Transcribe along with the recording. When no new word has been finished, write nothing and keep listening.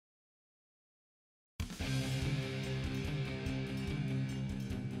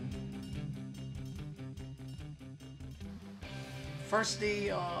first day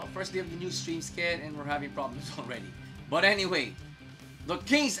of the new stream scan, and we're having problems already. But anyway, The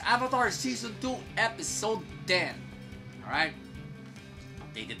King's Avatar Season 2 Episode 10. Alright?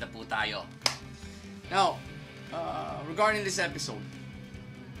 Updated na po tayo. Now, regarding this episode,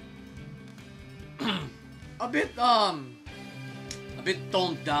 a bit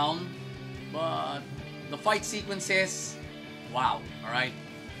toned down, but the fight sequences, wow, alright?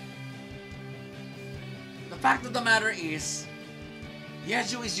 The fact of the matter is,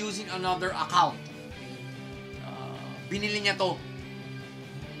 Yashahime is using another account. Binili niya to.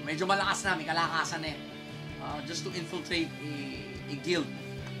 Medyo malakas na, may kalakasan eh. Just to infiltrate a guild.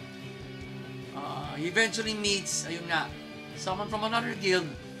 He eventually meets, ayun nga, someone from another guild.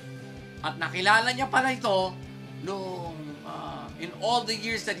 At nakilala niya pala ito nung in all the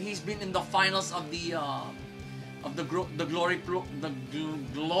years that he's been in the finals of the Glory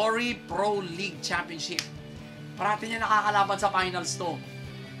Pro League Championship. Parati niya nakakalaban sa finals to.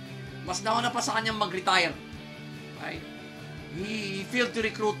 Mas nauna pa sa kanyang mag-retire. Right? He failed to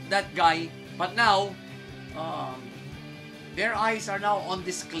recruit that guy, but now their eyes are now on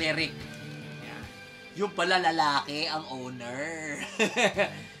this cleric. Yeah. Yung pala lalaki ang owner.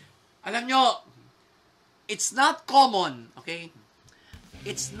 Alam nyo, it's not common, okay?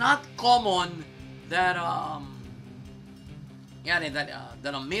 It's not common that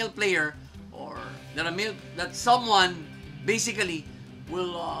that a male player or that someone basically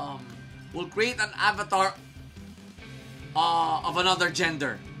will create an avatar of another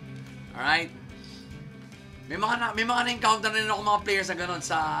gender. All right? May mga na-encounter na rin ako mga players na ganun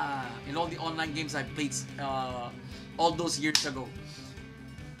in all the online games I played all those years ago.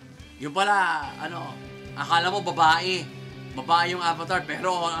 Yung pala, akala mo babae yung avatar,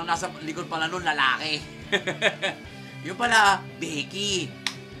 pero ang nasa likod pala nun, lalaki. Yung pala, Becky.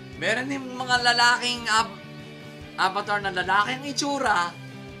 Meron din mga lalaking avatar na lalaking itsura,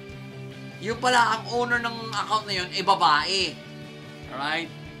 yung pala, ang owner ng account na yun, babae. Alright?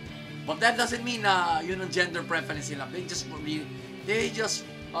 But that doesn't mean na yun ang gender preference nila. They're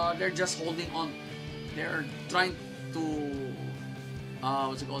just holding on. They're trying to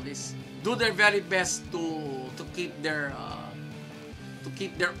do their very best to keep their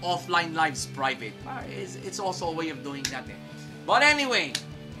offline lives private. It's also a way of doing that. But anyway,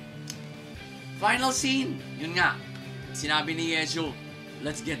 final scene, yun nga, sinabi ni Yeshua,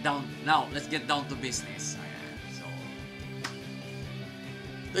 let's get down to business. Ayan. So,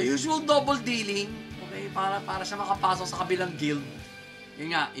 the usual double dealing, okay, para siya makapasok sa kabilang guild. Yun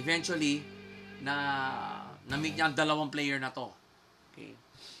nga, eventually, na-meet niya ang dalawang player na to. Okay.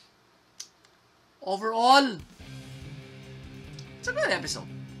 Overall, it's a good episode.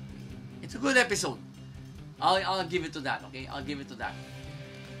 It's a good episode. I'll give it to that, okay? I'll give it to that.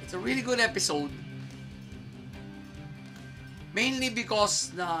 It's a really good episode. Mainly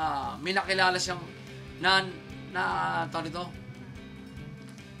because may nakilala siyang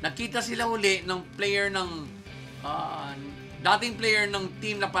nakita sila uli ng player ng dating player ng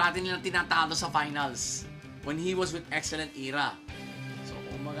team na parati nilang tinatalo sa finals when he was with Excellent Era. So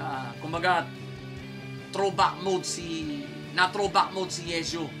kumaga throwback mode si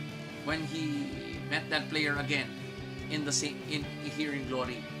Yeshu when he met that player again in here in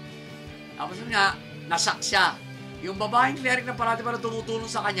Glory. Tapos nga nasak siya. Yung babaeng cleric na parati pala tumutulong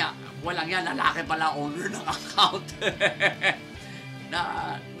sa kanya, walang yan, lalaki pala owner ng account.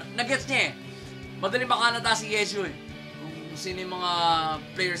 Nag-gets niya eh. Madali makalata si Yeshu eh. Kung sino yung mga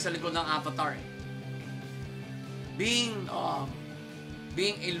players sa likod ng avatar eh. Being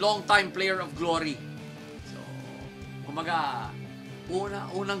a long-time player of Glory. So, kumaga,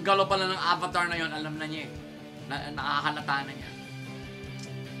 unang galo pala ng avatar na yon, alam na niya eh. Nakakalata na niya.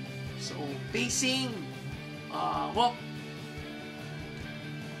 So, pacing,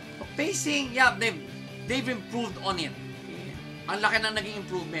 pacing, yeah, they've improved on it. Okay. Ang laki na naging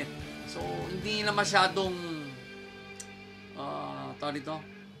improvement. So, hindi na masyadong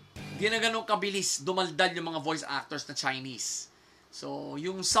hindi na ganun kabilis dumaldal yung mga voice actors na Chinese. So,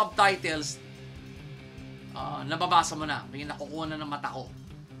 yung subtitles, nababasa mo na. May nakukuha na ng mata ko.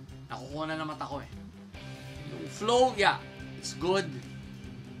 Yung flow, yeah, it's good.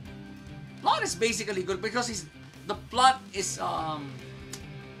 Plot is basically good because the plot is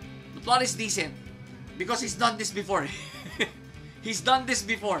decent because he's done this before. He's done this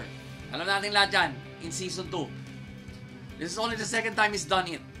before. Alam natin lahat yan in season 2. This is only the second time he's done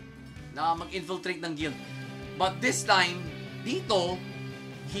it na mag-infiltrate ng guild. But this time, dito,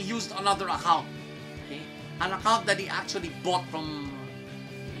 he used another account. Okay? An account that he actually bought from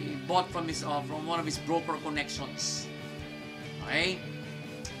one of his broker connections. Okay?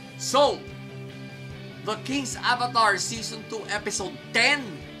 So, The King's Avatar Season 2 Episode 10.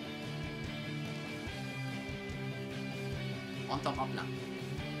 One thumb up lang.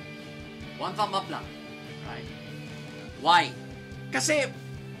 One thumb up lang. Right? Why? Kasi,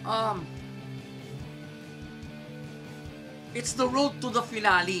 it's the road to the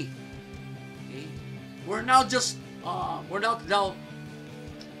finale. Okay? We're now 2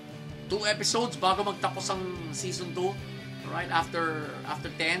 episodes bago magtapos ang Season 2. Right? After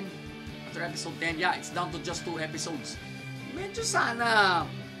 10. After episode 10, yeah, it's down to just 2 episodes. Medyo sana...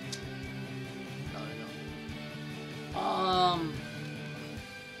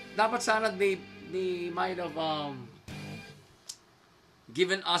 dapat sana they might have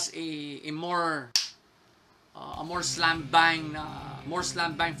given us a more slam bang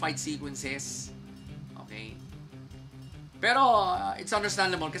fight sequences. Okay, pero it's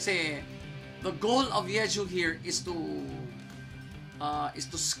understandable kasi the goal of Yeju here is to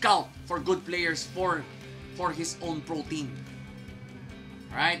scout for good players for his own pro team.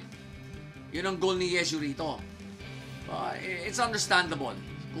 Right? Yun ang goal ni Yeju rito. It's understandable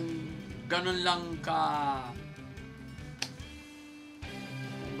kung ganun lang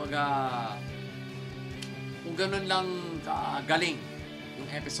galing yung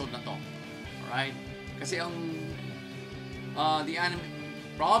episode na to. Alright? Kasi the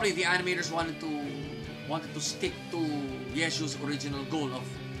animators wanted to stick to Yeshu's original goal of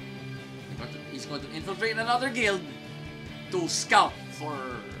he's going to infiltrate another guild to scout for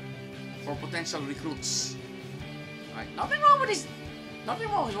potential recruits. Right? Nothing wrong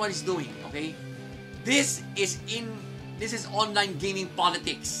with what he's doing, okay? This is online gaming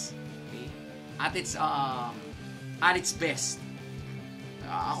politics. Okay? At its best.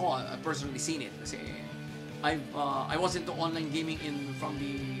 Ako, I've personally seen it kasi I was into online gaming from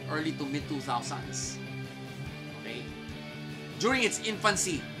the early to mid 2000s. Okay? During its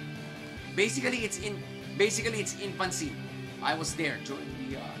infancy. Basically its infancy. I was there during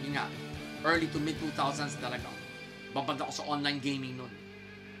the early to mid 2000s talaga. Babad ako sa online gaming nun.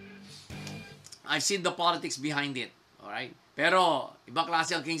 I've seen the politics behind it. Alright? Pero, ibang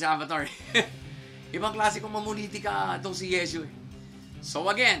klase ang King's Avatar. Ibang klase kung mamunitika itong si Yeshu. So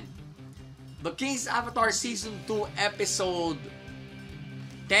again, The King's Avatar Season 2 Episode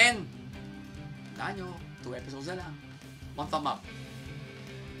 10. Tandaan nyo, 2 episodes na lang. One thumb up.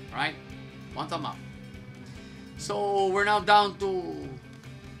 Alright? One thumb up. So, we're now down to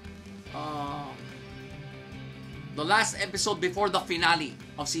the last episode before the finale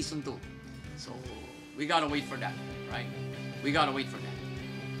of Season 2. So, we gotta wait for that, right? We gotta wait for that.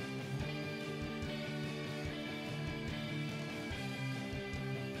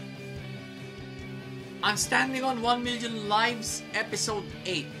 I'm Standing on 1 Million Lives, Episode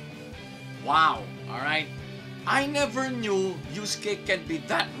 8. Wow, alright? I never knew Yusuke can be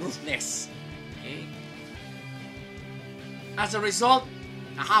that ruthless. Okay? As a result,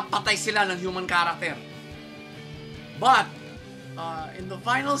 nakapatay sila ng human character. But in the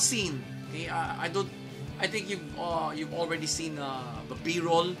final scene, okay, I think you've already seen the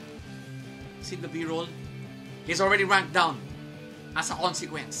B-roll. Seen the B-roll? He's already ranked down as a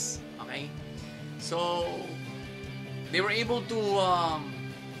consequence. Okay, so they were able to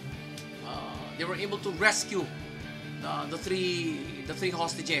rescue the three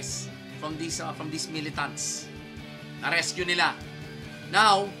hostages from these militants. Na-rescue nila.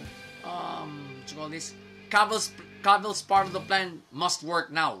 Now, what you call this? Cabell's part of the plan must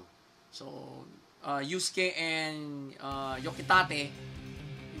work now. So, Yusuke and Yokitate,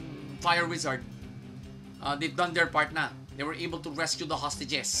 Fire Wizard, they've done their part na. They were able to rescue the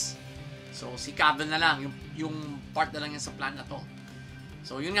hostages. So, si Cabell na lang, yung part na lang yan sa plan na to.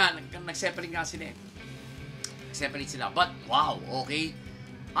 So, yun nga, nag-separate nga sila. Separate sila. But, wow, okay.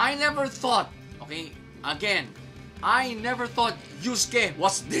 I never thought, okay, again, I never thought Yusuke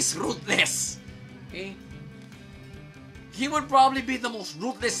was this ruthless. Okay? He would probably be the most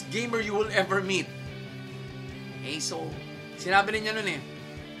ruthless gamer you will ever meet. Okay, so, sinabi niya nun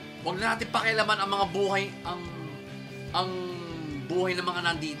huwag na natin pakialaman ang mga buhay, ang buhay ng mga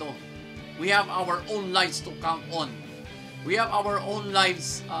nandito. We have our own lives to count on. We have our own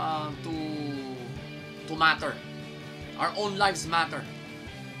lives to matter. Our own lives matter.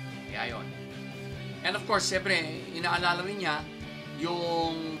 Kaya yun. And of course, siyempre, inaalala rin niya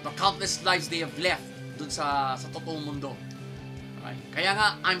yung the countless lives they have left dun sa totoong mundo. Right? Kaya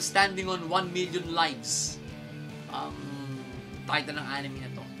nga, I'm Standing on 1 Million Lives. Title ng anime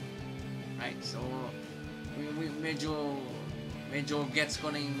na to. Right? So, medyo gets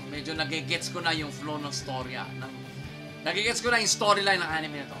ko na yung, medyo nagigets ko na yung flow ng storya. Nagigets ko na yung storyline ng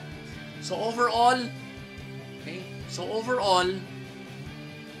anime na to. So, overall,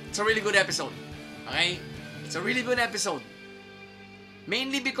 it's a really good episode. Okay? It's a really good episode.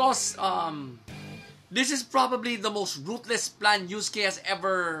 Mainly because this is probably the most ruthless plan Yusuke has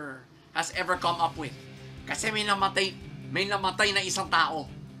ever come up with. Kasi may namatay na isang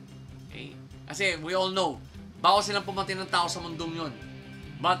tao. Okay? Kasi we all know, bago silang pumatay ng tao sa mundong yun.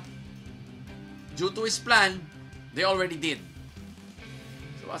 But due to his plan, they already did.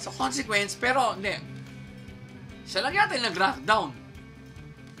 So as a consequence, pero hindi. Siya lang yata yung nag-rank down.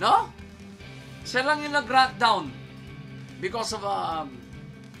 No? Siya lang yung nag-rank down because of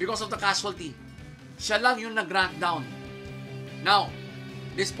the casualty. Siya lang yung nag-rank down. Now,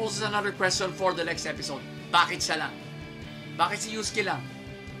 this poses another question for the next episode. Bakit siya lang? Bakit si Yusuke lang?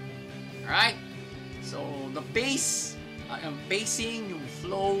 Alright? So, the pace, yung pacing, yung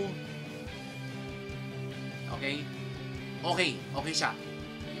flow, okay siya.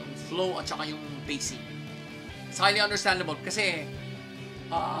 Yung flow at saka yung pacing. It's highly understandable kasi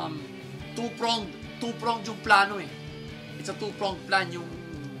two-pronged yung plano eh. It's a two-pronged plan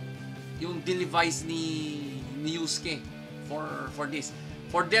yung device ni Yusuke for this.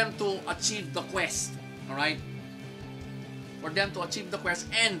 For them to achieve the quest. Alright? For them to achieve the quest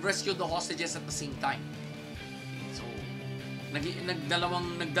and rescue the hostages at the same time. Okay, so,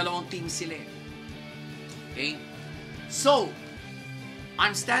 nagdalawang team sila eh. Okay? So,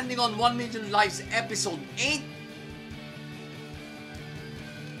 I'm standing on 1 Million Lives episode 8.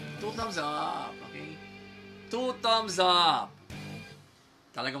 2 thumbs up. Okay? 2 thumbs up.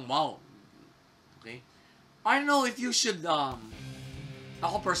 Talagang wow. Okay? I don't know if you should,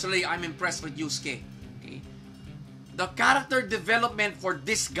 ako personally, I'm impressed with Yusuke. Okay? The character development for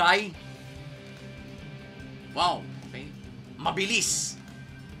this guy, wow. Okay? Mabilis.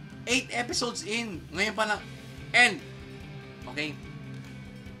 8 episodes in. Ngayon pa lang. And, okay,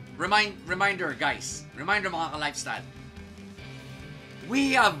 reminder guys. Reminder mga ka-lifestyle.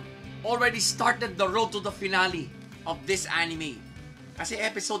 We have already started the road to the finale of this anime. Kasi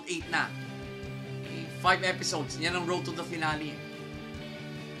episode 8 na. Okay, 5 episodes. Yan ang road to the finale.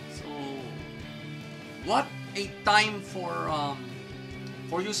 So, what a time for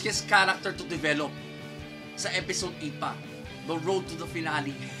Yusuke's character to develop sa episode 8 pa. The road to the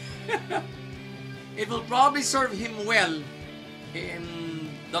finale. It will probably serve him well in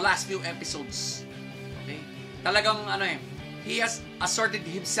the last few episodes. Okay? Talagang he has asserted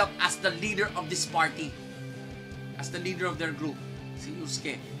himself as the leader of this party. As the leader of their group. Si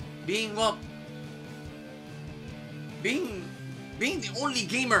Yusuke. Being the only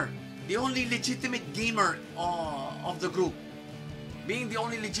gamer, the only legitimate gamer of the group. Being the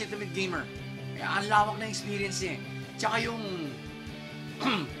only legitimate gamer. Kaya ang lawak na experience niya. Tsaka yung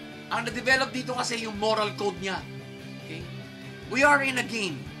ang na-develop dito kasi yung moral code niya. Okay? We are in a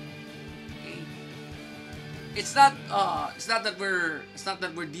game. Okay? It's not that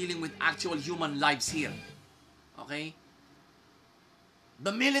we're dealing with actual human lives here. Okay?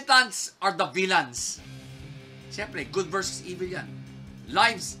 The militants are the villains. Siyempre, good versus evil yan.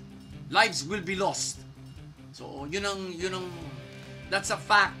 Lives will be lost. So, that's a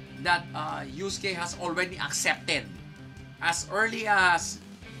fact that Yusuke has already accepted as early as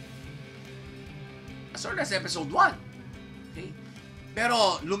episode 1. Okay?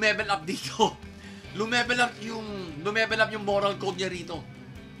 Pero lumevel up dito. lumevel up yung moral code niya rito.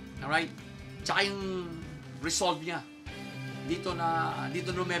 Alright? Tsaka yung resolve niya. Dito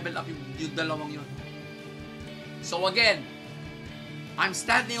lumevel up yung dalawang yun. So again, I'm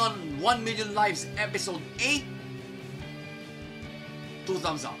standing on 1 Million Lives episode 8. 2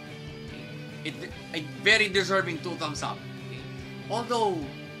 thumbs up. Okay? A very deserving 2 thumbs up. Okay? Although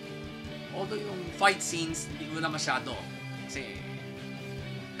yung fight scenes, hindi ko na masyado. Kasi,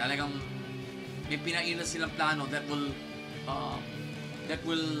 talagang may pinailas silang plano that will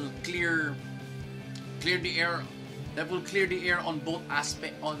clear the air. That will clear the air on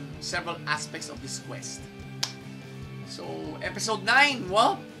several aspects of this quest. So, episode 9,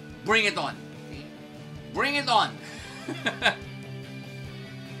 well, bring it on. Okay? Bring it on.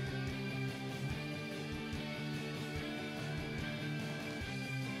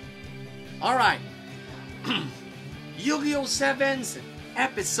 Alright. Yu-Gi-Oh! 7's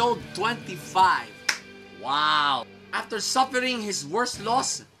episode 25. Wow. After suffering his worst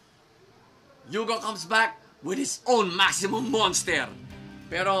loss, Yuga comes back with his own maximum monster.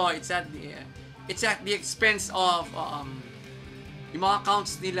 Pero it's at the expense of yung mga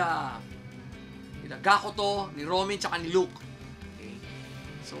accounts nila Gakuto, ni Romin, tsaka ni Luke. Okay?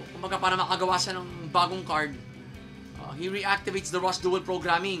 So, kumbaga para makagawa siya ng bagong card, he reactivates the Rush Duel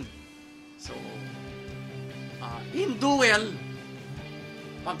programming. So, in duel,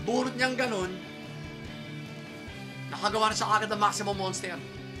 pagburot niyang ganun, nakagawa na siya kagad ng maximum monster.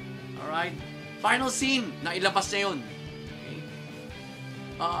 Alright? Final scene, na ilabas niya yun. Okay?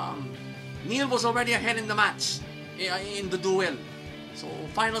 Neil was already ahead in the match, in the duel. So,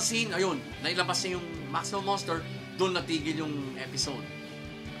 final scene, ayun, nailabas niya yung Maximum Monster, doon natigil yung episode.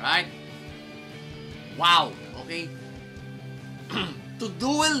 Right? Wow! Okay? To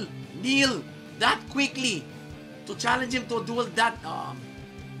duel Neil that quickly, to challenge him to a duel that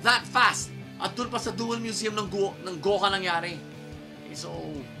fast, at doon pa sa duel museum ng Goka nangyari. Okay, so,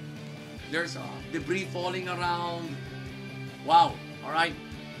 there's debris falling around. Wow! Alright?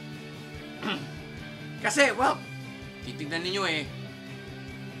 Kasi, well, titignan ninyo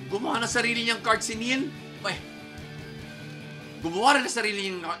gumawa na sarili niyang card si Neil. Gumawa rin na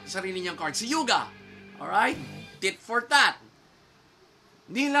sarili niyang card si Yuga. Alright? Tit for tat.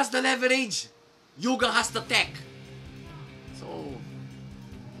 Neil has the leverage. Yuga has the tech. So,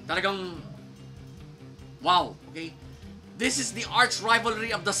 talagang, wow. Okay? This is the arch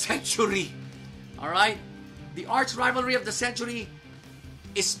rivalry of the century. Alright? The arch rivalry of the century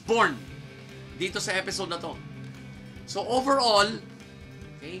is born dito sa episode na to. So overall,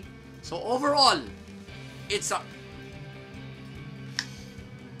 okay? So overall, it's a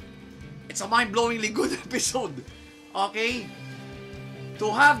mind-blowingly good episode. Okay?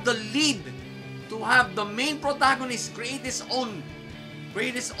 To have the lead, to have the main protagonist create his own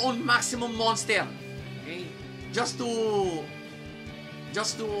maximum monster. Okay? Just to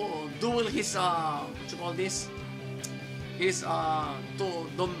duel his what you call this? His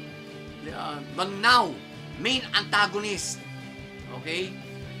the now main antagonist. Okay?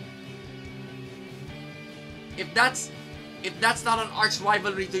 If that's not an arch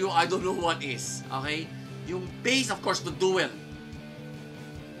rivalry to you, I don't know what is. Okay? Yung pace, of course, the duel.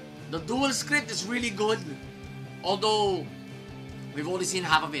 The duel script is really good. Although, we've only seen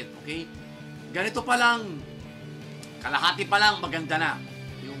half of it. Okay? Ganito pa lang, kalahati pa lang, maganda na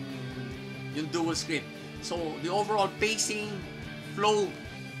yung duel script. So, the overall pacing, flow,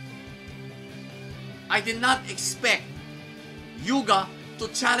 I did not expect Yuga to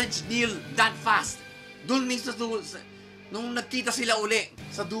challenge Neil that fast. Doon mismo nung nagkita sila uli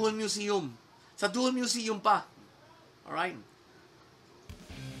sa Duel Museum. Sa Duel Museum pa. Alright?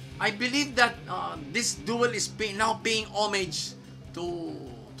 I believe that this duel is now paying homage to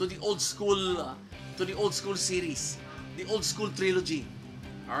the old school series, the old school trilogy.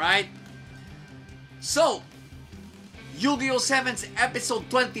 Alright? So, Yu-Gi-Oh! 7's episode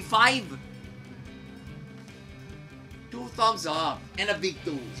 25. 2 thumbs up and a big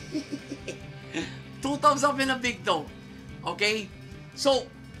 2. 2 thumbs up and a big 2. Okay? So,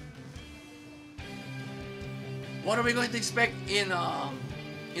 what are we going to expect in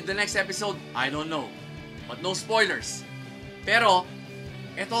the next episode? I don't know. But no spoilers. Pero,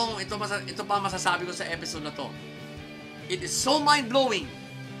 ito pa masasabi ko sa episode na to. It is so mind-blowing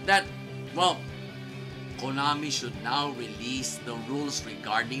that, well, Konami should now release the rules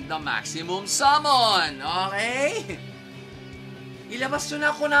regarding the maximum summon. Okay? Ilabas nyo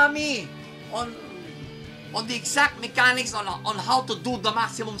na, Konami, on the exact mechanics on how to do the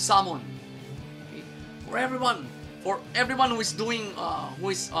maximum summon. Okay? For everyone who is doing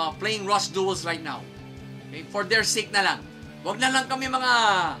playing Rush Duels right now. Okay? For their sake na lang. Wag na lang kami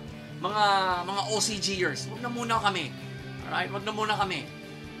mga OCGers. Wag na muna kami. Alright? Wag na muna kami.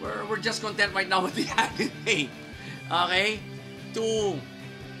 We're just content right now with the anime. Okay?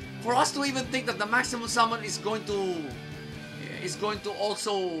 For us to even think that the maximum summon is going to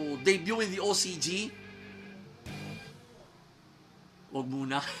also debut in the OCG, wag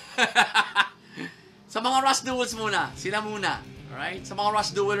muna. Sa mga Rush Duels muna. Sila muna. Alright? Sa mga Rush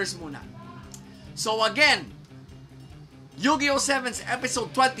Duelers muna. So again, Yu-Gi-Oh! 7's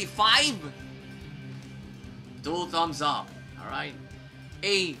episode 25. 2 thumbs up. Alright?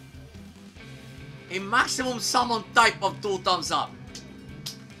 A maximum summon type of 2 thumbs up.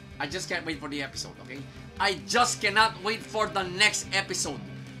 I just can't wait for the episode, okay? I just cannot wait for the next episode.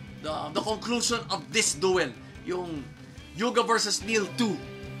 The conclusion of this duel. Yung Yuga versus Neil 2.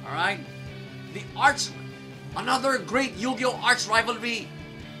 Alright? Another great Yu-Gi-Oh! Arch rivalry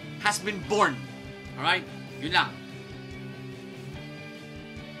has been born. Alright? Yun lang.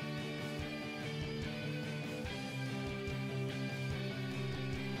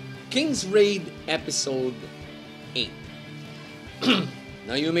 King's Raid Episode 8.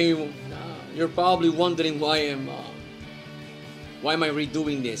 Now you're probably wondering why am I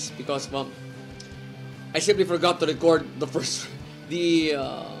redoing this? Because, well, I simply forgot to record the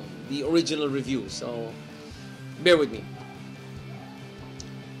original review. So bear with me.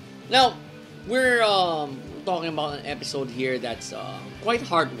 Now we're talking about an episode here that's quite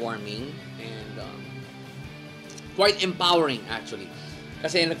heartwarming and quite empowering actually.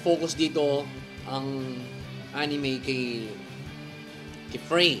 Kasi nag-focus dito ang anime kay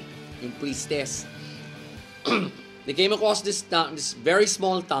Frey, yung priestess. They came across this town, this very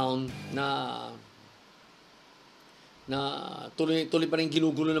small town na tuloy pa rin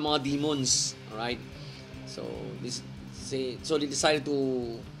ginugulo ng mga demons, alright? So they decided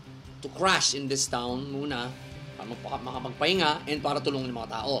to crash in this town muna para makapagpahinga and para tulungan ng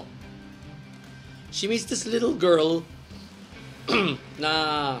mga tao. She meets this little girl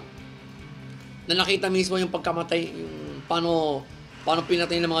na nakita mismo yung pagkamatay, yung paano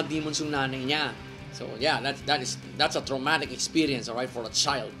pinatay ng mga demons yung nanay niya. So yeah, that's a traumatic experience, alright, for a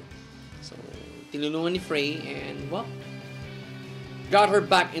child. So tinulungan ni Frey and got her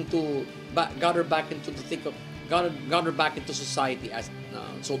back into society, as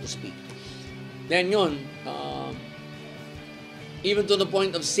so to speak. Then yun, even to the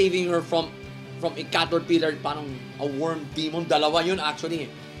point of saving her from a caterpillar, parang a worm demon. Dalawa yun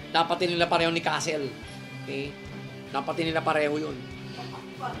actually. Napatay nila pareho ni Castle. Okay? Napatay nila pareho yun.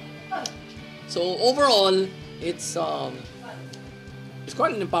 So overall, it's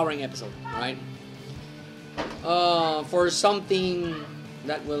quite an empowering episode, right? For something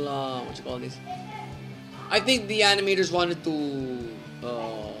that will what you call this? I think the animators wanted to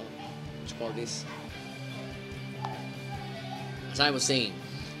what you call this? As I was saying,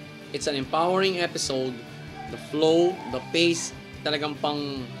 it's an empowering episode. The flow, the pace, talagang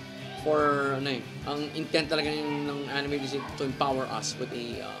ang intent talaga ng animators to empower us with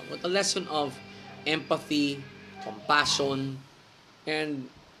a lesson of empathy, compassion, and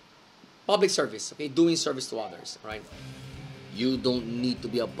public service. Okay, doing service to others. Right? You don't need to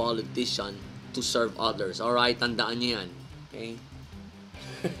be a politician to serve others. All right, tandaan niyo yan. Okay.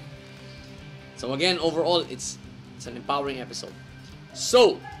 So again, overall, it's an empowering episode.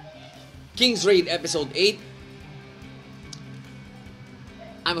 So, King's Raid episode 8.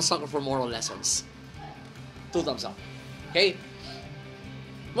 I'm a sucker for moral lessons. 2 thumbs up. Okay?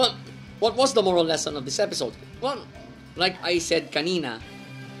 Well, what was the moral lesson of this episode? Well, like I said kanina,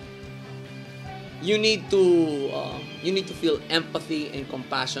 you need to feel empathy and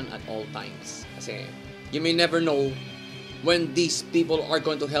compassion at all times. Kasi you may never know when these people are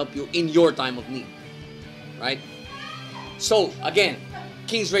going to help you in your time of need. Right? So, again,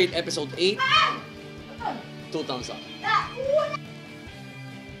 King's Raid episode 8, 2 thumbs up.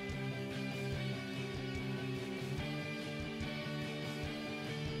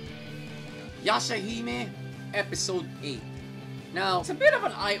 Yashahime episode 8. Now, it's a bit of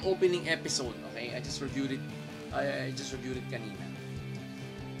an eye-opening episode, okay? I just reviewed it kanina.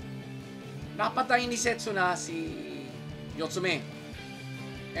 Napatay ni Setsuna si Yotsume.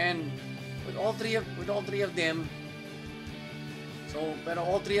 And with all three of them, pero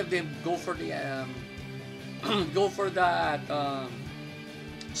all three of them go for that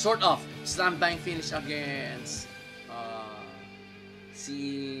sort of slam bang finish against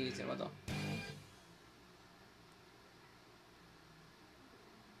sino ba to?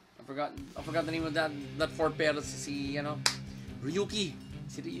 I forgot the name of that four peros, Ryuki.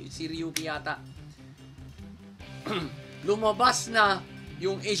 Si Ryuki yata. Lumabas na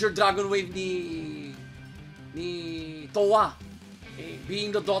yung Azure Dragon Wave ni Towa. Okay?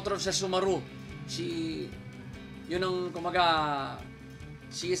 Being the daughter of Sesshomaru. She's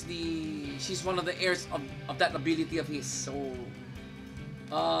one of the heirs of that ability of his. So,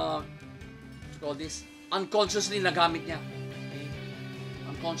 what's called this? Unconsciously nagamit niya.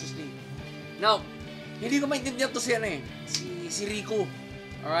 Consciously. Now, hindi ko maintindihan to si Riku.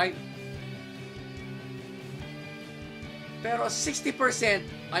 Alright? Pero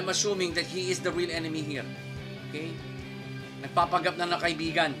 60%, I'm assuming that he is the real enemy here. Okay? Nagpapanggap na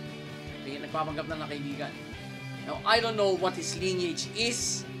kaibigan. Okay? Nagpapanggap na kaibigan. Now, I don't know what his lineage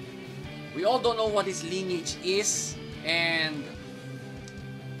is. We all don't know what his lineage is. And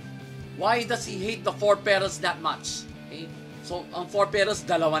why does he hate the four perils that much? Okay? So, ang 4 peros,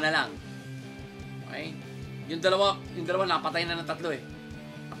 dalawa na lang. Okay? Yung dalawa napatay na ng 3 eh.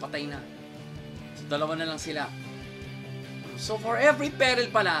 Napatay na. So, dalawa na lang sila. So, for every peril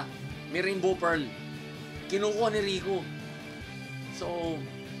pala, may Rainbow Pearl. Kinukuha ni Riku. So,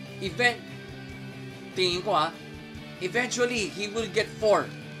 tingin ko eventually, he will get 4.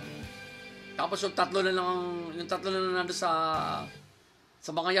 Tapos yung tatlo na lang nando sa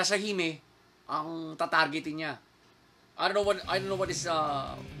mga Yashahime, ang tatargetin niya. I don't know what his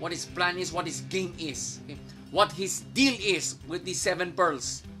plan is, what his game is, okay? What his deal is with these 7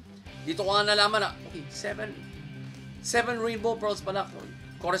 pearls. Dito ko nalaman na, okay, 7 rainbow pearls pala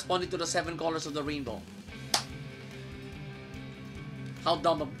corresponding to the 7 colors of the rainbow. How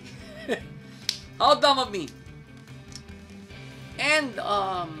dumb of me. How dumb of me. And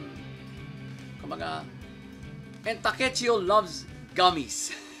Kumbaga, and Takechio loves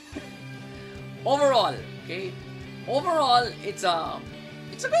gummies. Overall, okay? Overall, it's a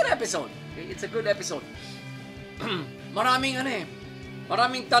good episode. Okay? It's a good episode. Maraming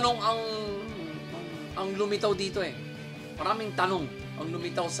tanong ang lumitaw dito eh. Maraming tanong ang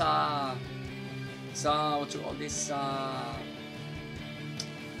lumitaw sa what you call this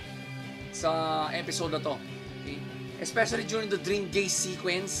sa episode na to. Okay? Especially during the dream gaze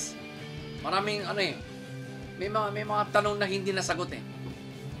sequence. Maraming may mga tanong na hindi nasagot eh.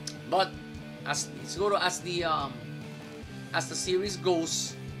 But siguro as the series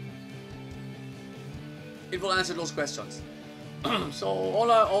goes, it will answer those questions. So all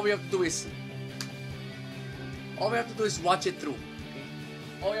we have to do is watch it through. Okay?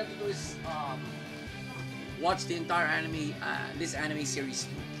 All we have to do is watch the entire anime, this anime series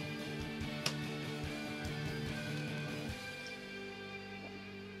through.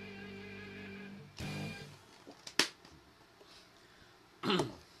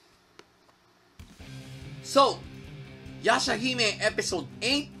 So, Yashahime episode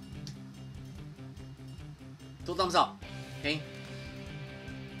 8. 2 thumbs up. Okay?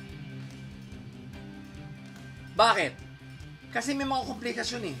 Bakit? Kasi may mga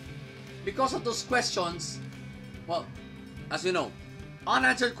komplikasyon eh. Because of those questions, well, as you know,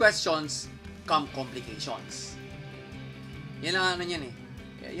 unanswered questions come complications. Yan ang yan eh.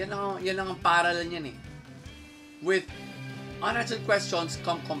 Yan ang parallel niyan eh. With unanswered questions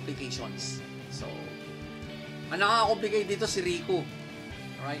come complications. So, ang nakaka-complicate dito si Riku.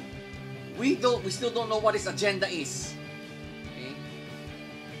 Alright? We still don't know what his agenda is. Okay?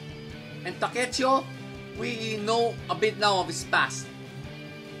 And Takechio, we know a bit now of his past.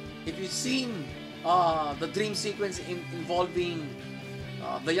 If you've seen the dream sequence involving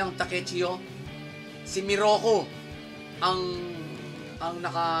the young Takechio, si Miroko ang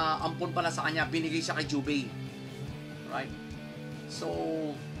nakaampon pala sa kanya, binigay siya kay Jubei. Right?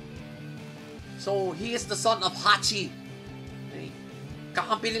 So he is the son of Hachi. Okay?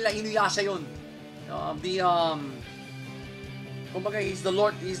 Kakampi nila Inuyasha yun. Kumbaga, he's the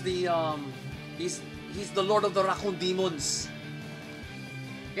Lord of the Raccoon Demons.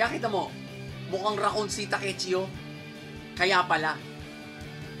 Kaya kita mo, mukhang raccoon si Takechio. Kaya pala.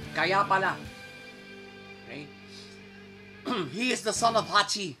 Okay? He is the son of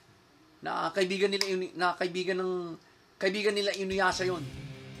Hachi. Kaibigan nila Inuyasha yun.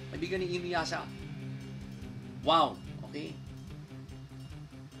 Kaibigan ni Inuyasha. Wow. Okay?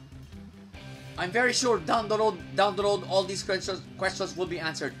 I'm very sure down the road, all these questions will be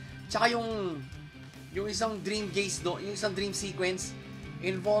answered. Tsaka yung isang dream gaze yung isang dream sequence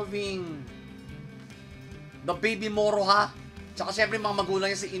involving the baby Moroha. Tsaka syempre mga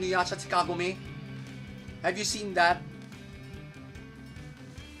magulang niya si Inuyasha at si Kagome. Have you seen that?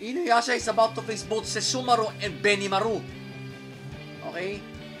 Inuyasha is about to face both Sesshomaru and Benimaru. Okay?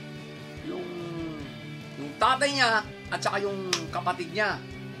 Yung tatay niya at saka yung kapatid niya.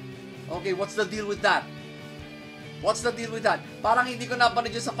 Okay, what's the deal with that? Parang hindi ko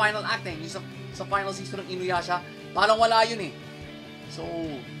napanood yun sa final act eh. Yung sa final season ng Inuyasha, parang wala yun eh. So,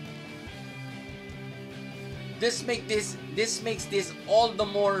 this makes this all the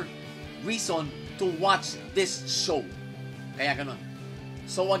more reason to watch this show. Kaya ganun.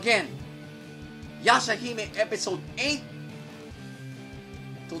 So again, Yashahime episode 8,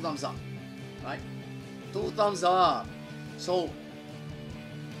 2 thumbs up. Right? 2 thumbs up. So,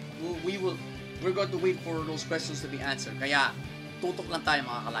 we're going to wait for those questions to be answered. Kaya, tutok lang tayo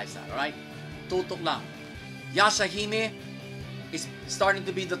mga ka-lifestyle. Alright? Tutok lang. Yashahime is starting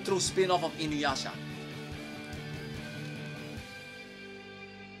to be the true spin-off of Inuyasha.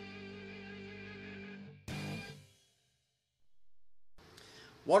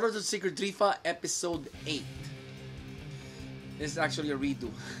 Warlords of Sigrdrifa episode 8. This is actually a redo.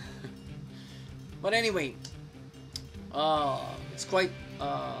 But anyway, it's quite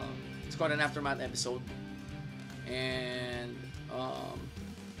an aftermath episode, and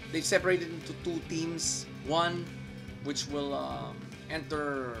they've separated into 2 teams. One which will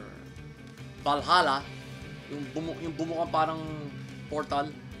enter Valhalla, yung bumukang parang portal,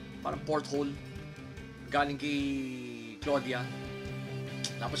 parang porthole galing kay Claudia.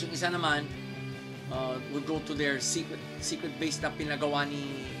 Tapos yung isa naman will go to their secret base na pinagawa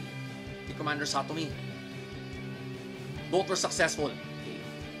ni Commander Satomi. Both were successful.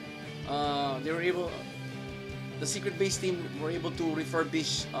 The secret base team were able to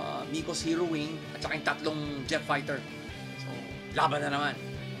refurbish Miko's Hero Wing at saka yung 3 jet fighter. So, laban na naman.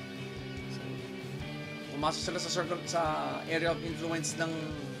 So, pumasok sila sa area of influence ng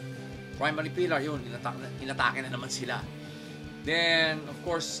primary pillar. Yun, inatake na naman sila. Then, of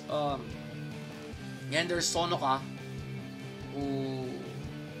course, And there's Sonoka,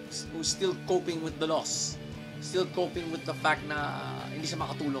 who's still coping with the loss. Still coping with the fact na hindi siya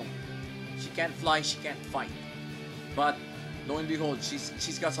makatulong. She can't fly, she can't fight. But lo and behold,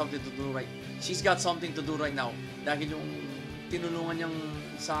 she's got something to do right. She's got something to do right now dahil yung tinulungan niyang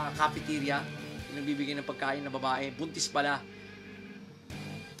sa cafeteria, yung nagbibigay ng pagkain na babae, buntis pala.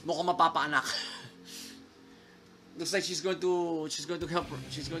 Mukhang mapapaanak. Looks like she's going to help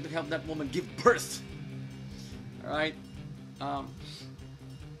that woman give birth. All right.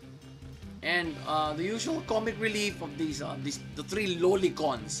 And the usual comic relief of these the three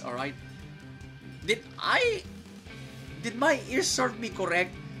lolicons, all right? Did my ears serve me correct?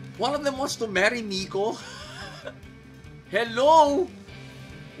 One of them wants to marry Miko. Hello.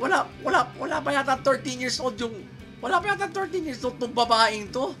 Wala pa yata 13 years old yung tong babaeng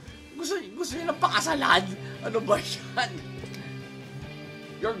to. Gusto niya lang pakasalan. Ano ba yan?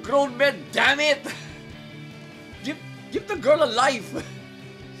 You're grown men, damn it. Give the girl a life.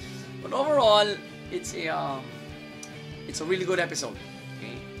 But overall, it's a really good episode.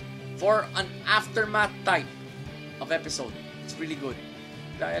 Okay? For an aftermath type of episode, it's really good.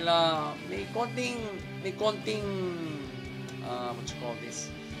 Dahil may konting what you call this?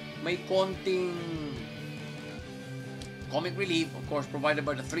 May konting comic relief, of course, provided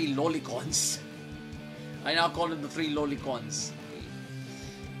by the three lolicons. I now call them the three lolicons. Okay?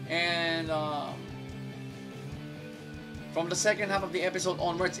 And from the second half of the episode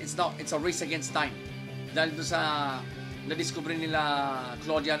onwards, it's a race against time. Dahil doon sa na-discover nila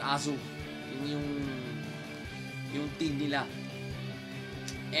Claudia and Azu, yung team nila.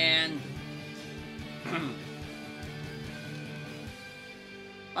 And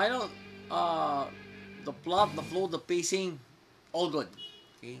I know the plot, the flow, the pacing, all good.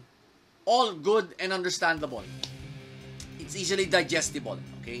 Okay? All good and understandable. It's easily digestible,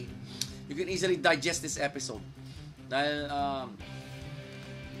 okay? You can easily digest this episode. Dahil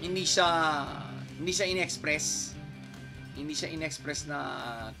hindi siya in-express na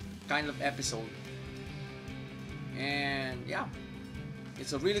kind of episode. And yeah,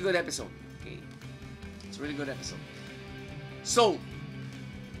 it's a really good episode. Okay, it's a really good episode. So,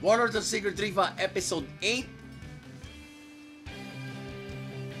 Warlords of Sigrdrifa episode 8,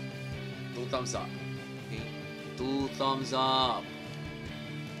 2 thumbs up. Okay, 2 thumbs up.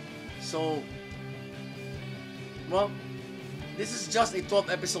 So, well, this is just a 12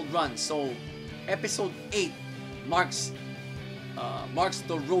 episode run, so episode 8 marks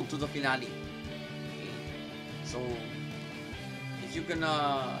the road to the finale. Okay. So if you can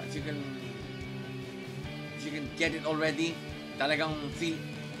get it already, talagang feel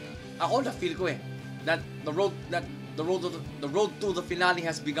ko that the road to the finale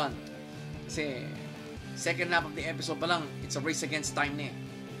has begun. Kasi second half of the episode pa lang, it's a race against time na eh.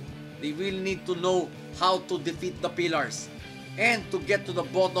 They will need to know how to defeat the pillars and to get to the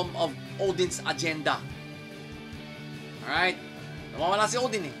bottom of Odin's agenda. Alright? Nawawala si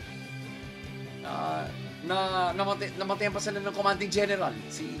Odin eh. Namatayan pa sila ng commanding general,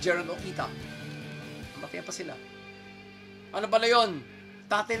 si Gerald Okita. Namatayan pa sila. Ano pala yun?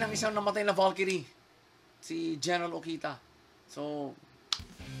 Tatay ng isang namatay na Valkyrie, si General Okita. So,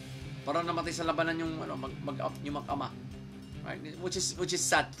 parang namatay sa labanan yung mag-ama. Right? Which is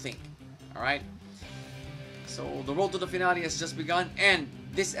sad to think. All right. So the road to the finale has just begun, and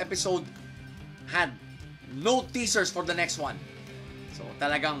this episode had no teasers for the next one. So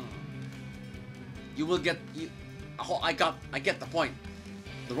talagang I get the point.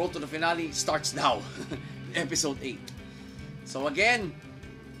 The road to the finale starts now. Episode 8. So again,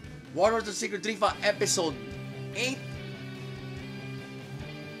 Warlords of Sigrdrifa episode 8,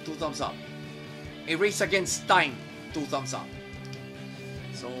 2 thumbs up. A Race Against Time, 2 thumbs up.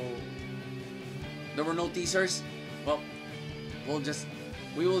 So there were no teasers. Well, we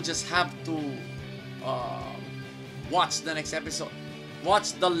will just have to watch the next episode.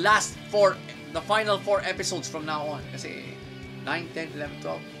 Watch the final 4 episodes from now on. Kasi 9, 10, 11,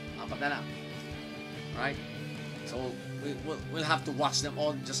 12, apat na lang. Right? So we'll have to watch them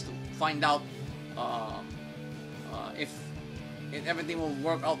all just to find out if everything will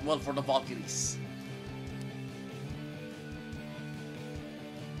work out well for the Valkyries.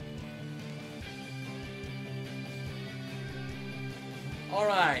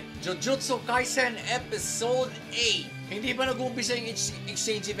 Alright, Jujutsu Kaisen Episode 8. Hindi pa nag-uumpisa yung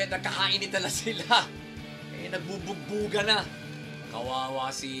exchange event, nagkakainit na sila. Nagbubugbuga na. Kawawa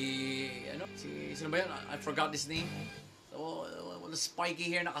sino ba yun? I forgot his name. So, the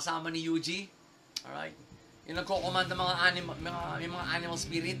spiky hair na kasama ni Yuji. Alright. Yung nagko-command ng mga animal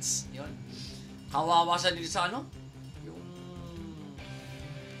spirits. Yun. Kawawa siya dito sa yung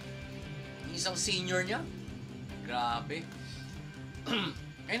isang senior niya. Grabe.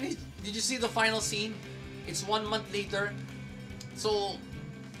 And did you see the final scene? It's 1 month later. So,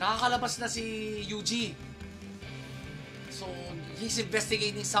 nakakalabas na si Yuji. So, he's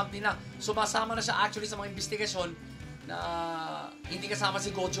investigating something na. So, masama na siya actually sa mga investigasyon na hindi kasama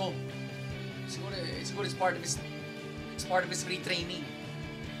si Gojo. Siguro it's part of his retraining.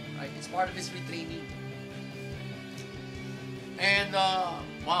 Right? It's part of his retraining. And,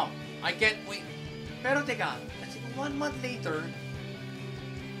 wow. I can't wait. Pero teka, 1 month later,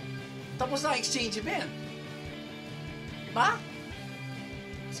 tapos na exchange event. Diba?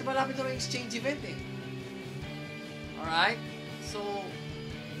 Kasi malapit na yung exchange event eh. Alright? So,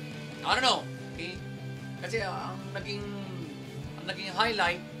 I don't know. Okay? Kasi ang naging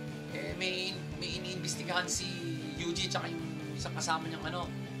highlight, eh, may iniimbestigahan si Yuji tsaka yung isang kasama niyang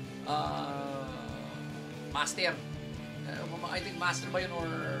master. I think master ba yun or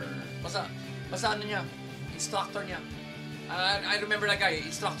basta ano niya, instructor niya. I remember that guy,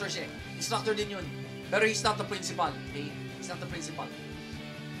 instructor siya. Instructor din yun. Pero he's not the principal. Okay? He's not the principal.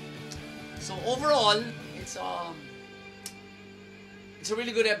 So overall, it's a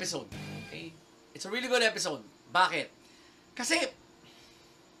really good episode. Okay? It's a really good episode. Bakit? Kasi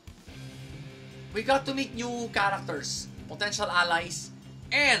we got to meet new characters, potential allies,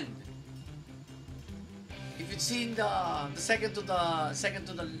 and if you've seen the second to the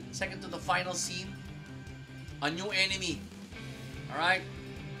final scene, a new enemy. All right.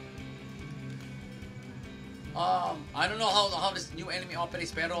 I don't know how this new enemy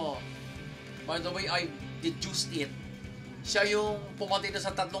operates, pero by the way, I deduced it. Siya yung pumatay na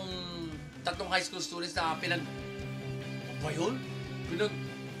sa tatlong high school students na ba yun?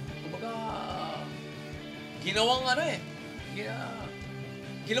 Kumbaga, ginawang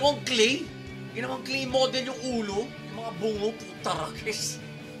ginawang clay model yung ulo, yung mga bungo, putarakis.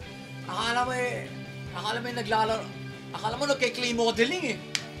 Akala mo nagkay-clay modeling eh.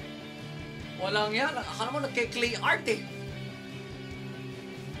 Walang yan. Akala mo nagkay-clay art eh.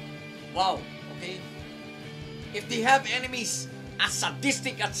 Wow. Okay? If they have enemies as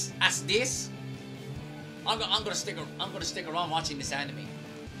sadistic as this, I'm gonna stick around watching this anime.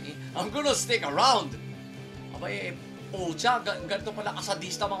 Okay? I'm gonna stick around. Abay, pucha, ganito pala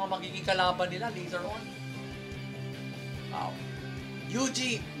kasadista mga magiging kalaban nila later on. Wow.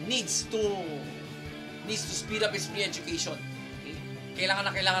 Yuji needs to speed up his re-education. Okay?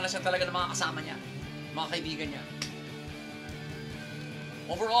 Kailangan na siya talaga ng mga kasama niya, mga kaibigan niya.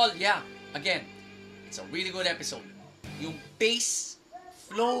 Overall, yeah, again, it's a really good episode. Yung pace,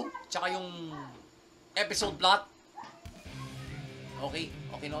 flow, tsaka yung episode plot, okay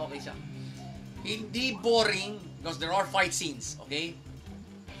siya. Hindi boring because there are fight scenes, okay?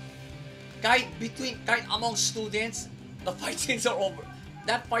 Kahit among students, the fight scenes are over.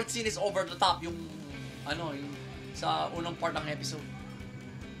 That fight scene is over the top, yung sa unang part ng episode.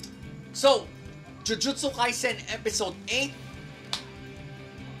 So, Jujutsu Kaisen episode 8,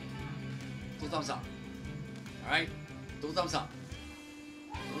 2 thumbs up. Alright? 2 thumbs up.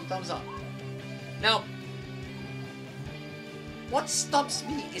 2 thumbs up. Now, what stops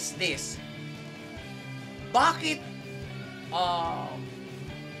me is this. Bakit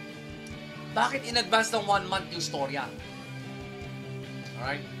in advance ng 1 month yung storya?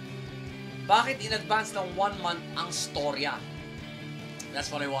 Alright? Bakit in advance ng 1 month ang storya? That's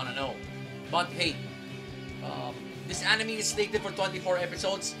what I wanna know. But hey, this anime is slated for 24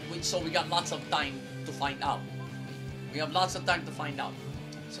 episodes, so we got lots of time to find out. We have lots of time to find out.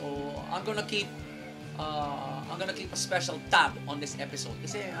 So I'm gonna keep a special tab on this episode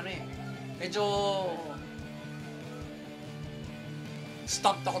kasi medyo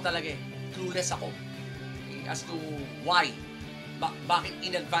stumped ako talaga eh. Clueless ako as to why. Bakit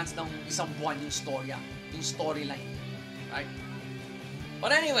in advance ng isang buwan yung storya, yung storyline. Right?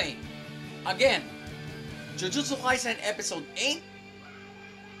 But anyway, again, Jujutsu Kaisen episode 8,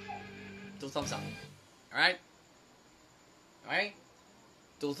 2 thumbs up. Alright? Alright?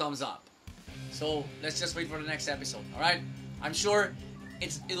 2 thumbs up. So, let's just wait for the next episode. Alright? I'm sure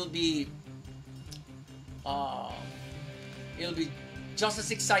it'll be just as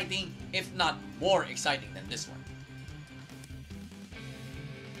exciting, if not more exciting than this one.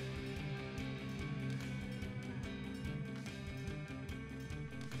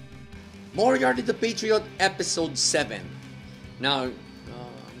 Moriarty the Patriot episode 7. Now,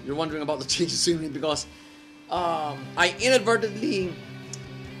 you're wondering about the changes in it because I inadvertently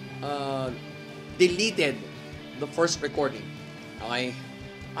deleted the first recording. Okay?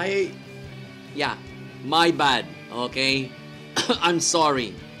 Yeah, my bad. Okay? I'm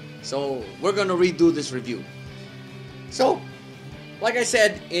sorry. So, we're gonna redo this review. So, like I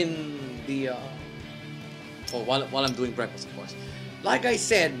said in the while I'm doing breakfast, of course. Like I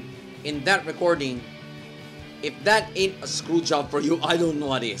said in that recording, if that ain't a screw job for you, I don't know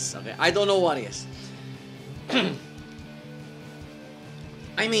what is. Okay, I don't know what is.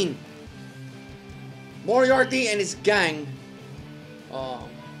 I mean, Moriarty and his gang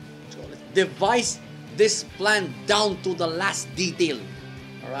devised this plan down to the last detail.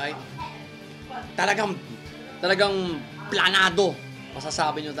 Alright? Talagang planado,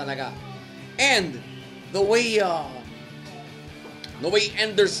 masasabi nyo talaga. And the way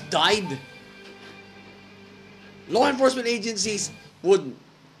Enders died, law enforcement agencies would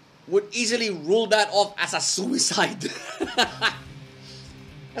easily rule that off as a suicide.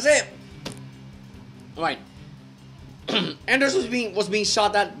 Kasi, alright, Enders was being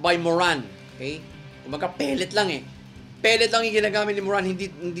shot at by Moran. Okay? Kumaga pellet lang eh. Pellet lang yung ginagamit ni Moran, hindi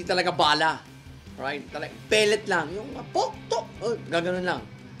talaga bala. Right? Pellet lang. Yung pok, tok, gaganon lang.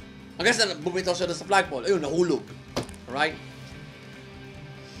 Hanggang sa bumitaw siya sa flagpole, ayun, nahulog. Alright?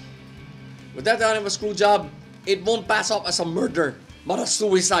 With that kind of a screw job, it won't pass off as a murder, but a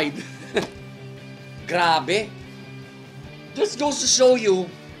suicide. Grabe. Just goes to show you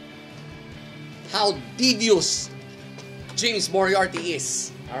how devious James Moriarty is.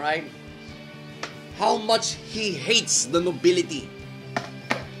 Alright? How much he hates the nobility.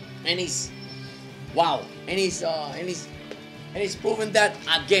 And he's wow. And he's proven that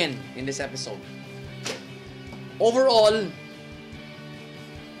again in this episode. Overall,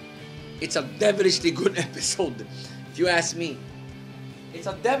 it's a devilishly good episode. If you ask me. It's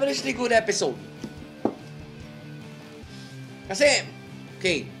a devilishly good episode. Kasi,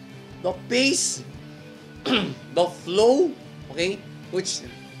 okay, the pace, the flow, okay, which,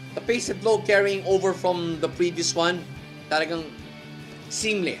 the pace and flow carrying over from the previous one, talagang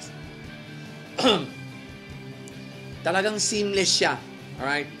seamless. Talagang seamless siya.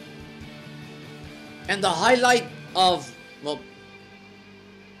 Alright? And the highlight of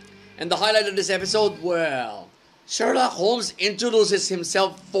this episode, well, Sherlock Holmes introduces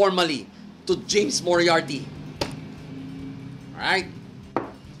himself formally to James Moriarty. Alright?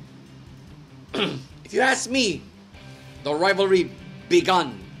 If you ask me, the rivalry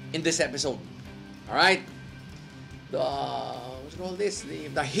begun in this episode. Alright? What's called this?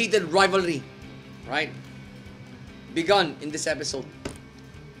 The heated rivalry. Right? Begun in this episode.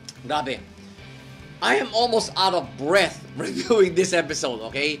 Grabe. I am almost out of breath reviewing this episode,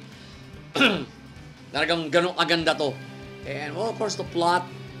 okay? Talagang ganun aganda to. And well, of course, the plot,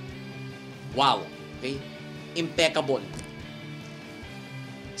 wow. Okay? Impeccable.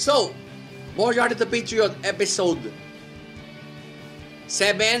 So, Moriarty the Patriot, episode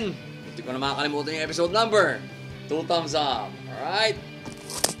 7. Hindi ko na makakalimutan yung episode number. 2 thumbs up. Alright?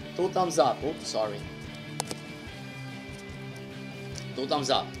 2 thumbs up. Oops, sorry. 2 thumbs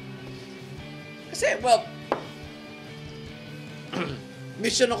up. Kasi, well,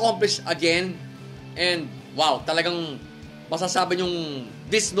 mission accomplished again. And, wow, talagang masasabi nyong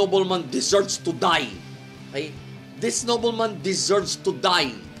this nobleman deserves to die. Okay? This nobleman deserves to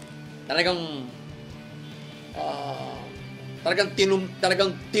die. Talagang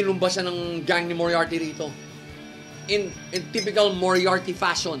tinumba siya ng gang ni Moriarty rito. In typical Moriarty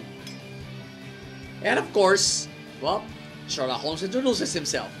fashion. And of course, well, Sherlock Holmes introduces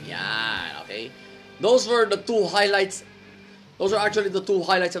himself. Yeah, okay. Those were the 2 highlights. Those are actually the 2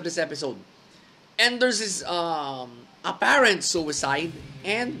 highlights of this episode. Enders' apparent suicide,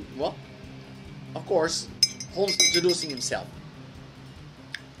 and, well, of course, Holmes introducing himself.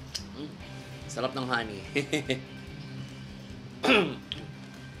 Sarap ng honey. Okay.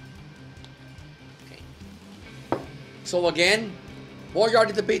 So again,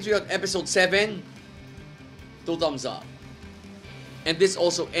 Moriarty the Patriot, episode 7, 2 thumbs up. And this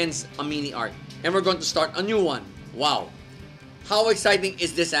also ends a mini arc. And we're going to start a new one. Wow. How exciting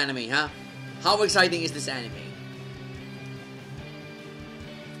is this anime, huh? How exciting is this anime?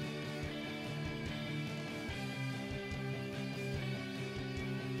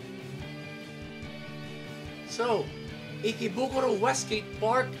 So, Ikebukuro Westgate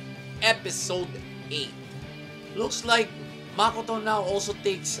Park, episode 8. Looks like Makoto now also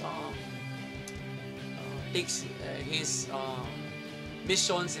takes his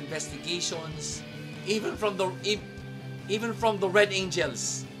missions, investigations, even from the Red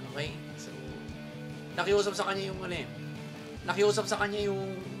Angels. Okay? So, nakiusap sa kanya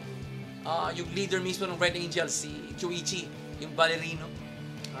yung yung leader mismo ng Red Angels, si Chuichi, yung ballerino.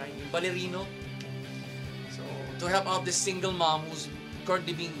 Alright, yung ballerino. So, to help out this single mom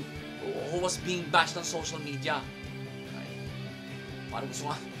who was being bashed on social media. Alright.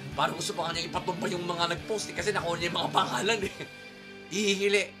 Parang gusto pa kanya ipatumba yung mga nag-post kasi nakuha niya yung mga pangalan eh.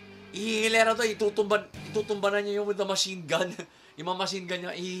 Ihihili. ihihilera to, itutumba na niya yung with the machine gun. Yung mga machine gun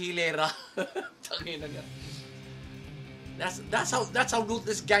niya, ihihilera. Tangina niya. That's how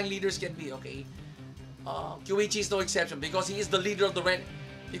ruthless gang leaders can be, okay? QH is no exception because he is the leader of the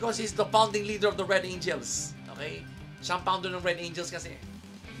because he's the founding leader of the Red Angels. Okay? Siya ang founder ng Red Angels kasi.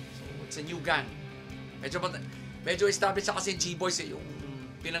 So, it's a new gang. Medyo established siya kasi G-Boys yung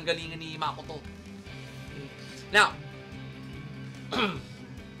pinanggalingan ni Makoto. Okay. Now,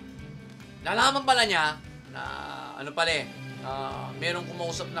 nalaman pala niya na merong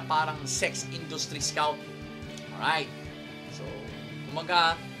kumausap na parang sex industry scout. Alright. So,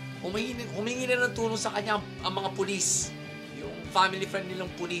 kumaga, humingi na ng tulong sa kanya ang mga pulis. Yung family friend nilang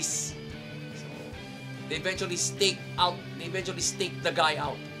pulis. So, they eventually stake the guy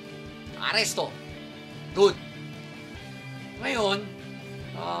out. Aresto. Good. Ngayon,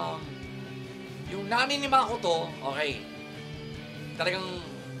 yung namin ni Makoto, okay, talagang,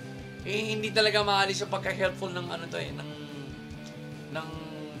 hindi talaga maalis yung pagka-helpful ng ng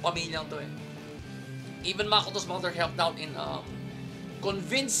pamilyang to eh. Even Makoto's mother helped out in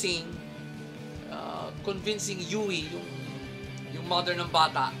convincing Yui, yung mother ng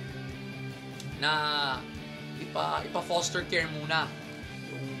bata, na ipa-foster care muna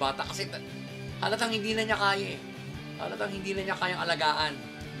yung bata kasi halatang hindi na niya kaya eh. Halatang hindi na niya kayang alagaan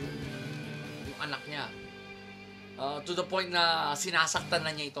yung anak niya. To the point na sinasaktan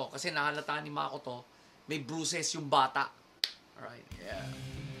na niya ito kasi nahalataan ni Makoto may bruises yung bata. Alright, yeah.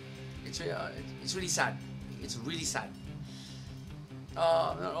 It's really sad. It's really sad.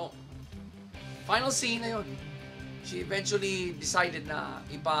 Final scene na yun. She eventually decided na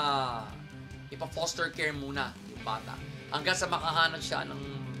ipa-foster care muna yung bata hanggang sa makahanap siya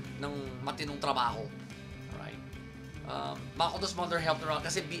ng matinong trabaho. Alright. Makoto's mother helped her out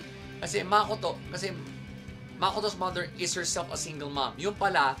kasi Makoto's mother is herself a single mom. Yung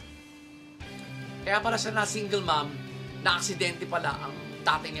pala, kaya pala siya na single mom, na aksidente pala ang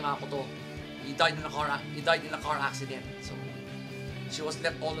tatay ni Makoto. He died in a car accident. So, she was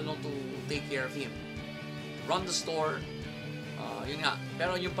left all alone to take care of him. Run the store. Yun nga.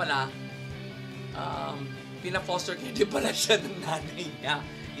 Pero yung pala, pina-foster care din pala siya ng nanay niya.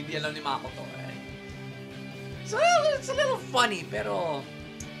 Hindi alam ni Makoto. So, it's a little funny, pero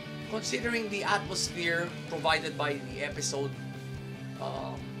considering the atmosphere provided by the episode,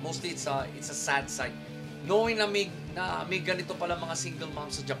 mostly it's a sad sight. Knowing na may ganito pala mga single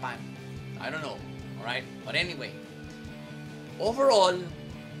moms sa Japan. I don't know. Alright? But anyway, overall,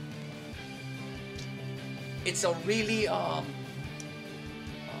 it's a really an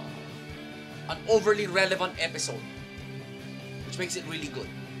overly relevant episode, which makes it really good.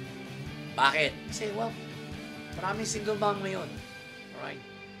 Bakit? Kasi, well, maraming single mom ngayon. Alright?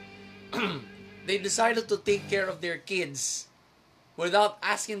 They decided to take care of their kids without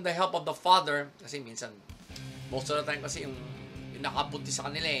asking the help of the father. Kasi minsan, most of the time kasi yung nakapunti sa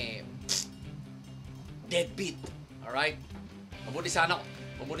kanila deadbeat. Alright? Mabuti sana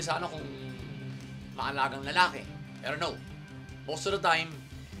kung maalagang lalaki. Pero no. Most of the time,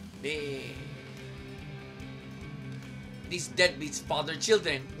 these deadbeats father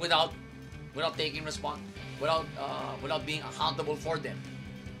children without taking without being accountable for them.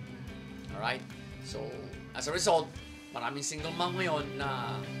 Alright? So, as a result, maraming single mom ngayon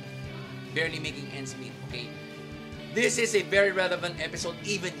na barely making ends meet. Okay? This is a very relevant episode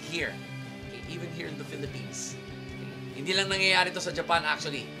even here. Okay? Even here in the Philippines. Okay? Hindi lang nangyayari to sa Japan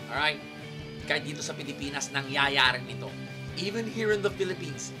actually. Alright? Kahit dito sa Pilipinas, nangyayari nito. Even here in the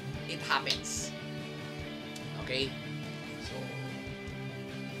Philippines, it happens. Okay? So,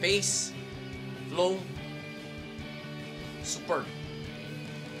 pace, flow, superb.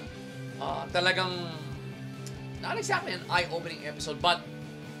 Talagang not exactly an eye-opening episode, but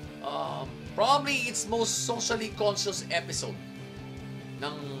probably its most socially conscious episode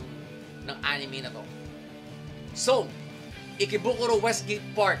ng anime na to. So, Ikebukuro Westgate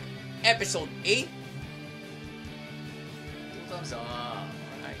Park Episode 8. 2 thumbs up.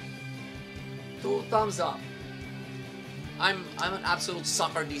 Alright. 2 thumbs up. I'm an absolute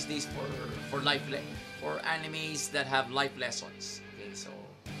sucker these days for animes that have life lessons. Okay, so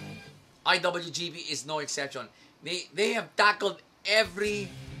IWGP is no exception. They have tackled every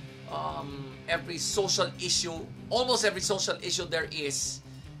social issue, almost every social issue there is,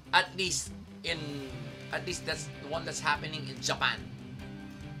 at least that's the one that's happening in Japan.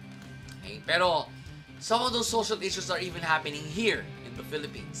 Okay? Pero some of those social issues are even happening here in the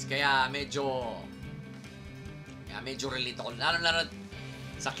Philippines. Kaya medyo relate ako, lalo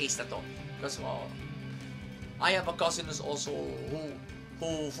sa case na to. Because I have a cousin who's also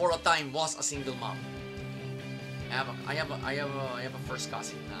who for a time was a single mom. I have a first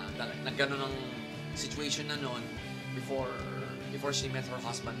cousin na gano'n ang situation na noon before she met her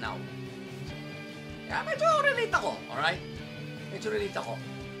husband now. Yeah, medyo relate ako, alright? Medyo relate ako.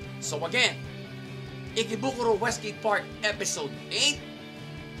 So again, Ikebukuro Westgate Park Episode 8.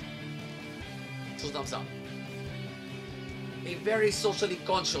 2 thumbs up. A very socially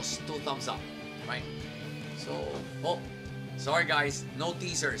conscious 2 thumbs up. Right? So, sorry guys, no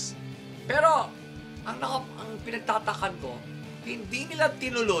teasers. Pero, ang pinagtatakan ko, hindi nila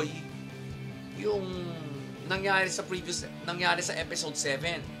tinuloy yung nangyari sa episode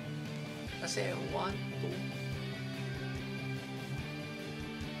 7. Kasi, 1, 2.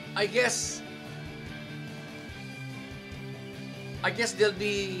 I guess they'll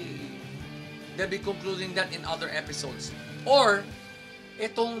be concluding that in other episodes. Or,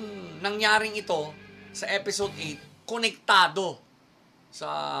 itong nangyaring ito sa episode 8, konektado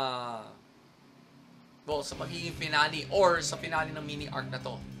sa magiging finale or sa finale ng mini arc na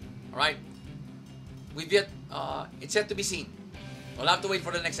to. Alright? It's yet to be seen. We'll have to wait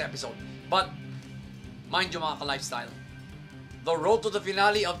for the next episode. But, mind you mga ka-lifestyle, the road to the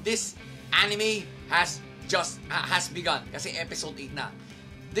finale of this anime has begun. Kasi episode 8 na.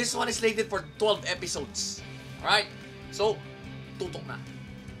 This one is slated for 12 episodes. Alright? So, tutok na.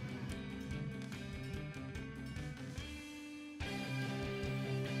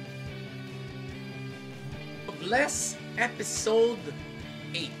 Noblesse episode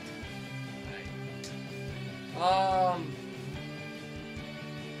 8.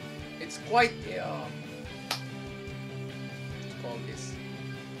 It's quite call this.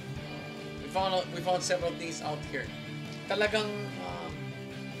 We found several things out here. Talagang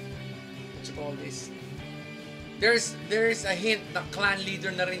what you call this? There's a hint na clan leader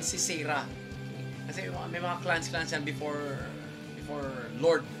na rin si Seira. Kasi may mga clans yan before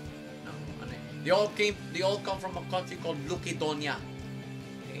Lord. No, they all come from a country called Lukidonia.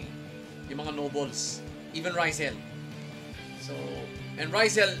 Okay? Yung mga nobles, even Rizel. So, and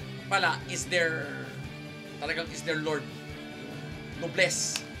Rizel pala is their lord.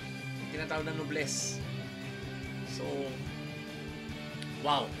 Noblesse. Tinatawag na Noblesse. So,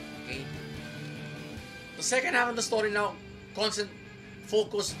 wow. Okay? The second half of the story now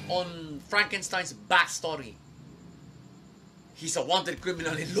focus on Frankenstein's backstory. He's a wanted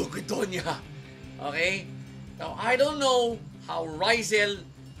criminal in Lukidonia. Okay? Now, I don't know how Rizel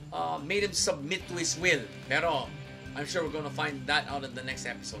made him submit to his will. Pero, I'm sure we're gonna find that out in the next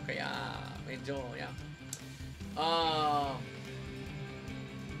episode. Kaya, medyo, yeah.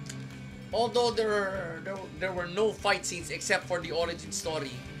 Although there were no fight scenes except for the origin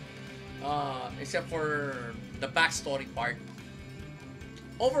story, except for the backstory part.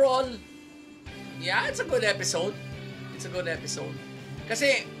 Overall, yeah, it's a good episode.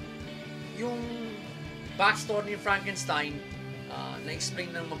 Kasi, yung backstory ni Frankenstein,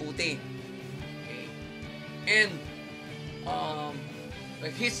 na-explain ng mabuti. Okay? And,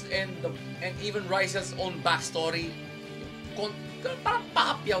 his and even Rizel's own backstory, parang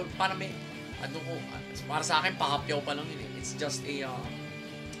pahapyaw, para sa akin pahapyaw pa lang yun eh. It's just the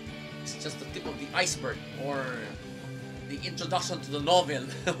tip of the iceberg or the introduction to the novel.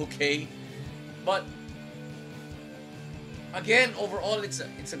 Okay, but again, overall it's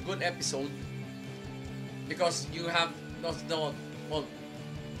a good episode because you have the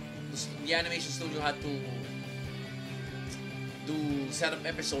animation studio had to do set up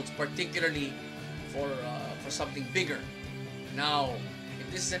episodes particularly for something bigger. Now, if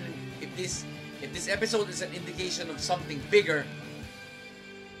this episode is an indication of something bigger,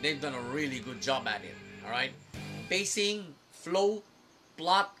 they've done a really good job at it. All right, pacing, flow,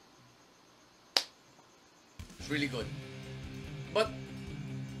 plot, it's really good. But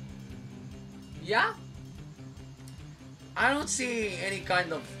yeah, I don't see any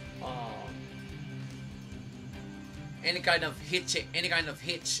kind of hitch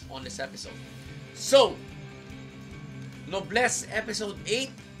on this episode. So, Noblesse episode 8,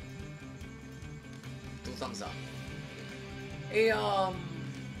 2 thumbs up. A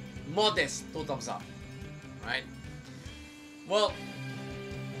modest 2 thumbs up. Right? Well,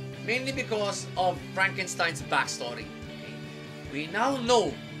 mainly because of Frankenstein's backstory. Okay? We now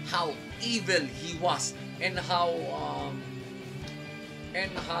know how evil he was and how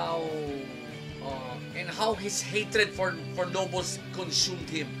his hatred for nobles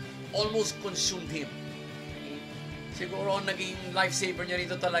almost consumed him. Siguro ang naging lifesaver niya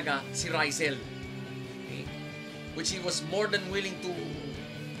rito talaga si Rizel. Okay? Which he was more than willing to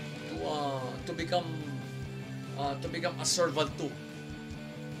become a servant to.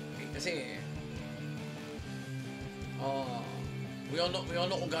 Okay? Kasi we all know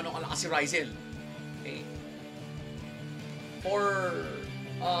kung gaano kalakas si Rizel. Okay? for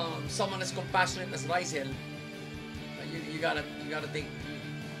someone as compassionate as Raisel, you gotta think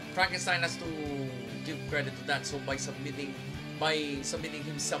Frankenstein has to give credit to that. So by submitting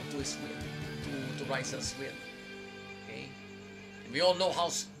himself to his will, to Raisel's will. Okay? And we all know how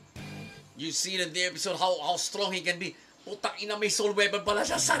you see in the episode how strong he can be. Putang ina, may soul weapon pala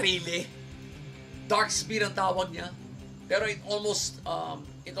sa sarili. Dark Spear ang tawag niya. Pero it almost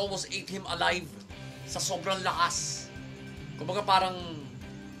ate him alive sa sobrang lakas. Kumbaga parang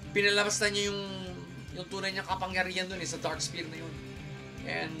pinalabas na niya yung tunay niyang kapangyarihan dun sa Dark Spear na yun.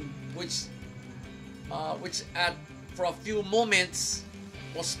 And which for a few moments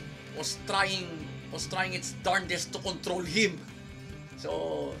was trying its darndest to control him.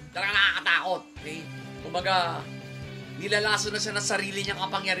 So, talagang nakakatakot. Okay? Kumbaga, nilalaso na siya ng sarili niyang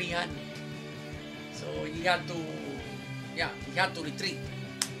kapangyarihan. So, he had to retreat.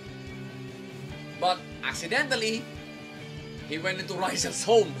 But, accidentally, he went into Raisel's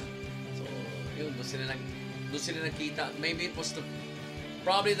home. So, yun, doon sila nagkita. Maybe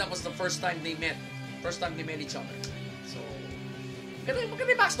probably that was the first time they met. First time they met each other. So, maganda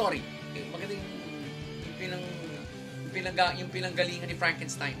yung backstory. Okay? Maganda yung pinanggalingan ni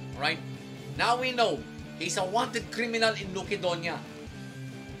Frankenstein. Alright? Now we know, he's a wanted criminal in Luquidonia.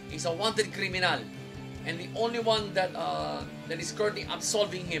 He's a wanted criminal. And the only one that is currently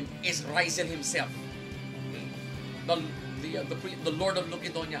absolving him is Raisel himself. Okay? The Lord of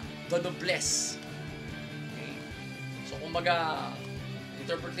Luquidonia, the Noblesse. Okay? So, kumbaga,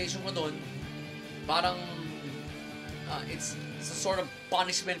 interpretation ko doon, parang it's a sort of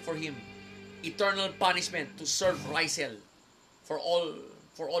punishment for him. Eternal punishment to serve Raisel for all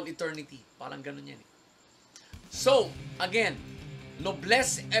eternity. Parang ganun yan. So, again,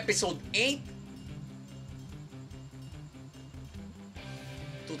 Noblesse Episode 8,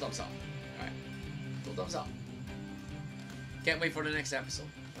 2 thumbs up. Alright. 2 thumbs up. Can't wait for the next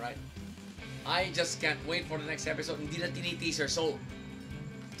episode. Right? I just can't wait for the next episode. Hindi na tiniteaser. So,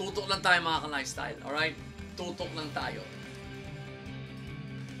 tutok lang tayo mga ka-lifestyle. Alright? Tutok lang tayo.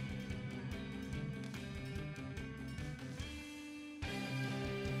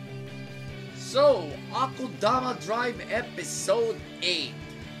 So, Akudama Drive Episode 8.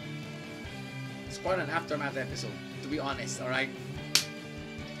 It's quite an aftermath episode, to be honest. Alright?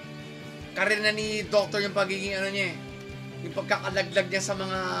 Karin na ni Doctor yung pagiging niya yung pagkakalaglag niya sa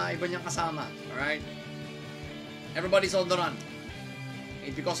mga iba niyang kasama. Alright? Everybody's on the run.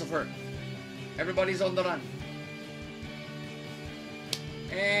 It's because of her. Everybody's on the run.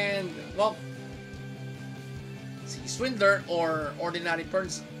 And, well, si Swindler or ordinary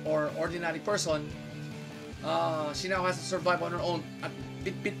person, she now has to survive on her own. At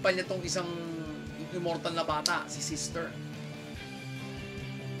bit-bit pa niya tong isang immortal na bata, si Sister.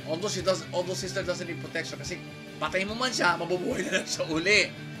 Although Sister doesn't need protection kasi patay mo man siya, mabubuhay na lang siya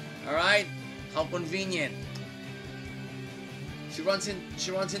uli. Alright? How convenient. She runs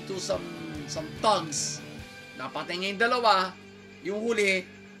into some thugs. Napatay niya yung dalawa. Yung huli,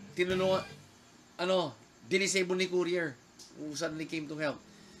 dinisable ni Courier who suddenly came to help.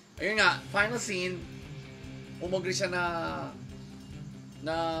 Ayun nga, final scene, umagri siya na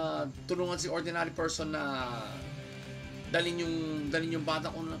tulungan si ordinary person na dalhin yung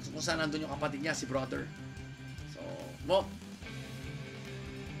bata kung saan nandun yung kapatid niya, si brother. So, well,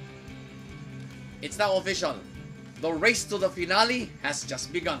 it's now official. The race to the finale has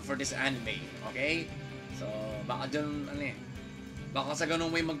just begun for this anime. Okay? So, baka baka sa ganung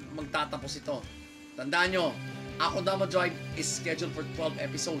way magtatapos ito. Tandaan nyo, Akudama Drive is scheduled for 12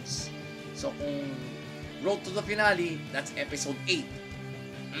 episodes. So, kung road to the finale, that's episode 8.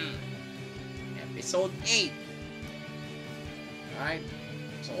 Episode 8. Alright?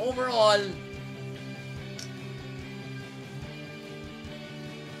 So, overall,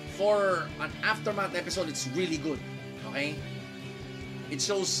 for an aftermath episode, it's really good. Okay? It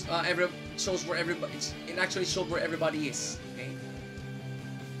shows where everybody. It actually showed where everybody is. Okay?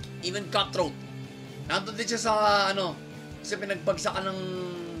 Even Cutthroat. Nandun din siya sa kasi pinagbagsakan ng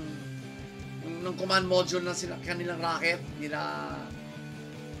command module ng kanilang rocket nila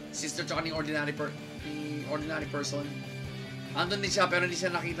Sister tsaka ni ordinary person. Andun din siya pero hindi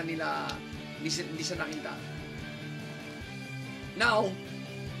siya nakita. Now,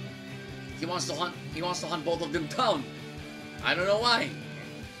 he wants to hunt both of them down. I don't know why.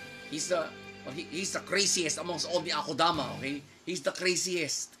 He's the craziest amongst all the Akudama, okay? He's the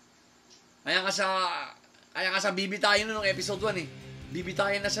craziest. Kaya nga siya bibitayin nun ng episode 1 eh.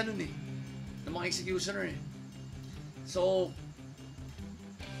 Bibitayin na siya nun eh. Ng mga executioner eh. So,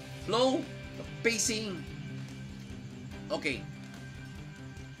 flow, the pacing, okay.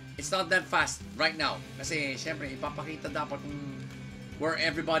 it's not that fast right now. Kasi, syempre, ipapakita dapat kung where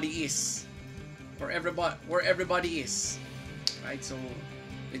everybody is. Where everybody is. Right? So,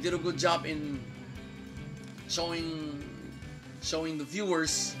 they did a good job in showing the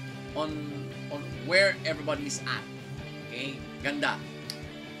viewers on where everybody is at. Okay? Ganda.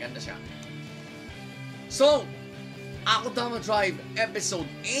 Ganda siya. So, Akudama Drive Episode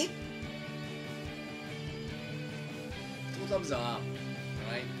 8. 2 thumbs up.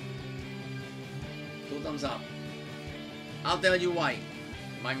 Alright? 2 thumbs up. I'll tell you why.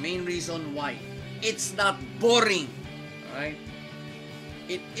 My main reason why. It's not boring. Alright?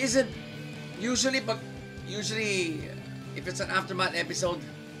 It isn't. Usually, if it's an aftermath episode,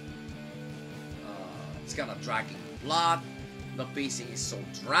 it's kind of dragging plot. The pacing is so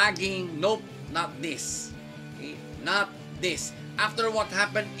dragging. Nope, not this. Okay? Not this. After what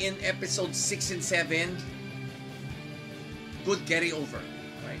happened in episode 6 and 7, good carryover.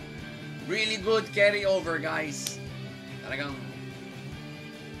 Right? Really good carryover, guys. Talagang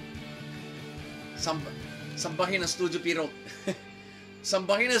sambahin ang Studio Pirot.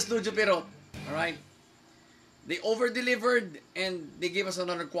 Sambahin ang Studio Pirot. Alright? They over-delivered and they gave us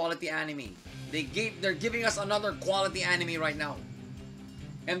another quality anime. They're giving us another quality anime right now.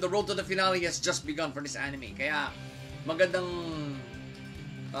 And the road to the finale has just begun for this anime. Kaya magandang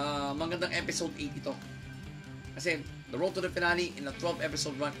episode 8 ito. Kasi the road to the finale in a 12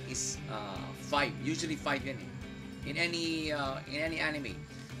 episode run is 5. Usually 5 yan eh. In any anime.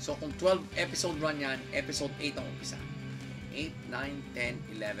 So kung 12 episode run yan, episode 8 ang umpisa. 8, 9,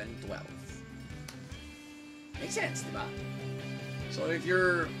 10, 11, 12. Makes sense, di ba? So if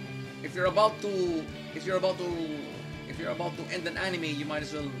you're about to end an anime, you might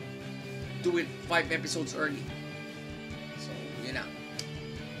as well do it 5 episodes early. So, yun na.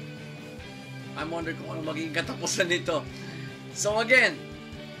 I'm wondering kung ano magiging katapusan nito. So again,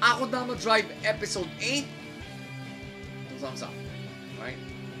 Akudama Drive Episode 8. 2 thumbs up. Alright?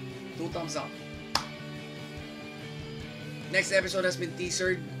 2 thumbs up. Next episode has been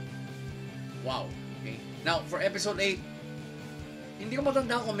teasered. Wow. Okay. Now, for episode 8, hindi ko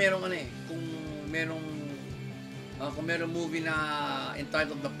matandaan kung merong kung merong movie na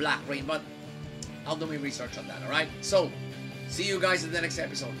entitled The Black Rain, but I'll do my research on that, alright? So, see you guys in the next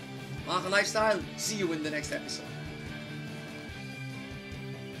episode. Mga ka-lifestyle, see you in the next episode.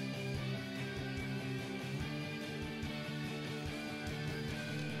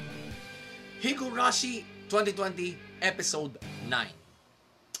 Higurashi 2020 Episode 9.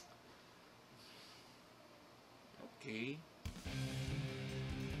 Okay.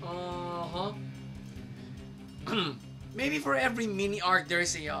 Maybe for every mini arc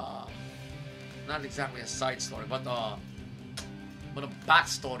there's a not exactly a side story but a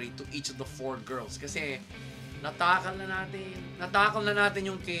backstory to each of the 4 girls. Kasi natakal na natin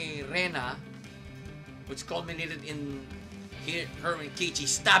yung kay Rena, which culminated in her and Keiichi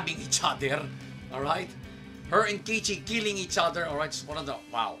stabbing each other. Alright? Her and Keiichi killing each other. Alright? It's one of the,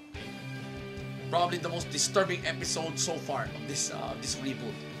 wow, probably the most disturbing episode so far of this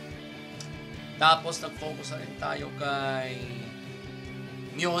reboot. Tapos nag-focus na rin tayo kay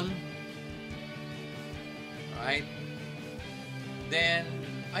Myon. Alright? Then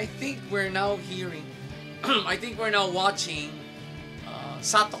I think we're now watching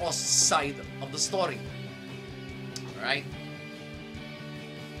Satoko's side of the story. Alright?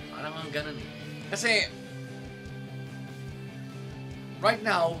 Parang ang ganun eh. Kasi right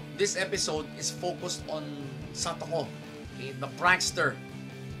now, this episode is focused on Satoko, okay? The prankster.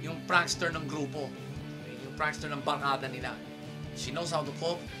 Yung prankster ng grupo. Okay? Yung prankster ng barkada nila. She knows how to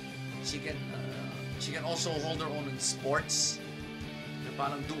cook. She can also hold her own in sports.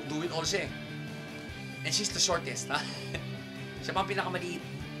 Parang do it all siya eh. And she's the shortest, ha? Siya pa ang pinakamaliit.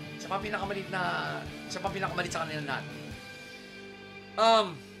 Siya pa ang pinakamaliit sa kanila lahat.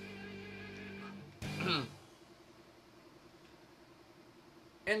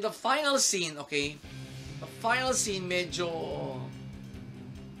 And the final scene, okay? The final scene, medyo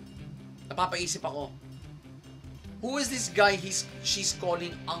napapaisip ako. Who is this guy she's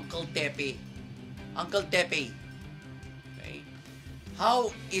calling Uncle Tepe? Uncle Tepe. Okay? How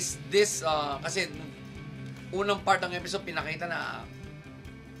is this, kasi unang part ng episode, pinakita na,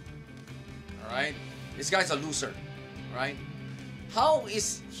 alright? This guy's a loser. Right? How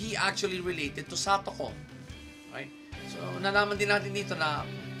is he actually related to Satoko? Right? So, nalaman din natin dito na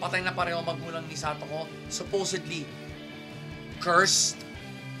patay na pareho magulang ni Satoko. Supposedly, cursed.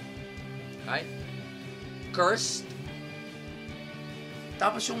 Right? Cursed.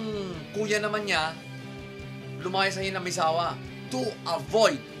 Tapos yung kuya naman niya, lumayas sa Hinamisawa to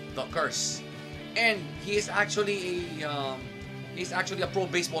avoid the curse. And he is actually He's actually a pro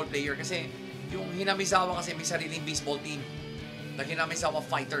baseball player kasi yung Hinamizawa kasi may sariling baseball team. The Hinamizawa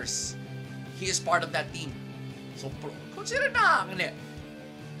Fighters. He is part of that team. So, pro. Consider na. Hindi.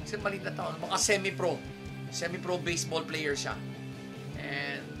 Kasi maliit na taon. Baka semi-pro. Semi-pro baseball player siya.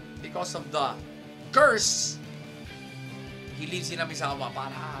 And because of the curse, he leaves Hinamizawa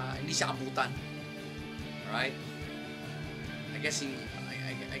para hindi siya abutan. Alright? I guess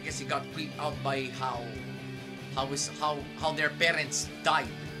he got creeped out by how their parents died.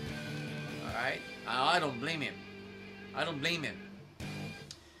 Alright? I don't blame him. I don't blame him.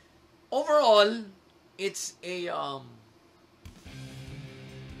 Overall, it's a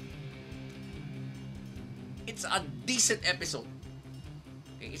decent episode.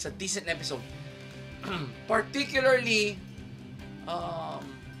 Okay, it's a decent episode. Particularly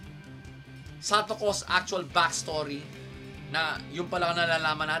Satoko's actual backstory na yung pala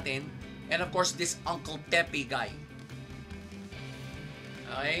nalalaman natin, and of course this Uncle Pepe guy.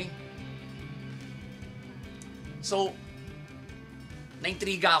 Okay? So,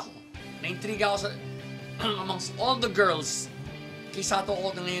 naintriga ako sa amongst all the girls kay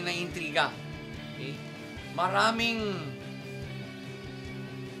Satoko na ngayon naintriga. Okay?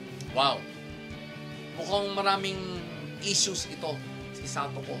 Mukhang maraming issues ito si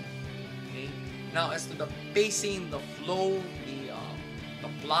Satoko. Okay? Now, as to the pacing, the flow, the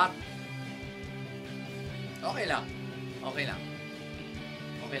plot, okay lang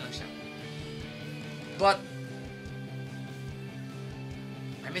siya. But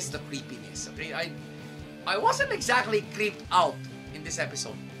I miss the creepiness. Okay, I wasn't exactly creeped out in this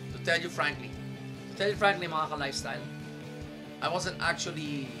episode, to tell you frankly, mga ka-lifestyle. I wasn't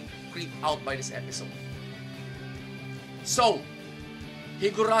actually creeped out by this episode. So,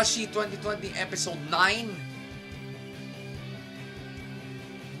 Higurashi 2020 episode 9.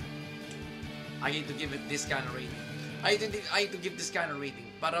 I hate to give it this kind of rating. I hate to give this kind of rating.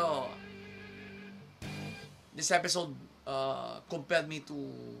 Pero this episode compelled me to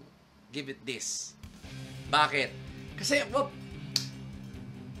give it this. Bakit? Kasi, well,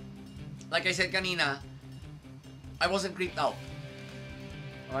 like I said kanina, I wasn't creeped out.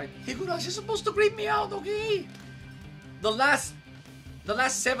 Alright? Higurashi is supposed to creep me out, okay? The last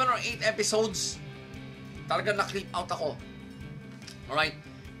 7 or 8 episodes, talaga na-creep out ako. Alright?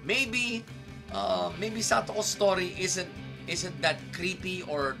 Maybe Satoko's story isn't that creepy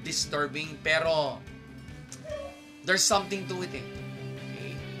or disturbing, pero there's something to it, eh.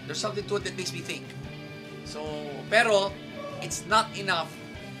 Okay? There's something to it that makes me think. So, pero it's not enough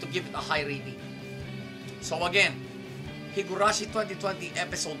to give it a high rating. So again, Higurashi 2020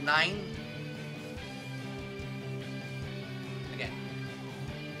 episode 9. Again.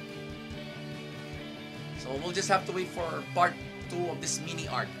 So we'll just have to wait for part 2 of this mini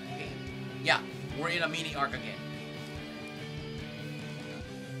arc. Okay? Yeah, we're in a mini arc again.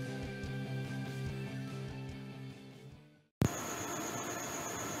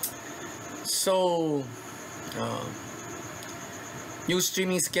 So, new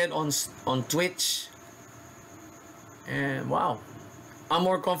streaming schedule on Twitch, and wow, I'm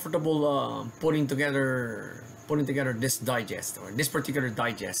more comfortable putting together this digest, or this particular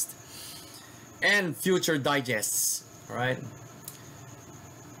digest, and future digests. All right,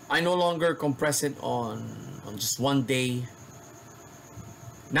 I no longer compress it on just one day.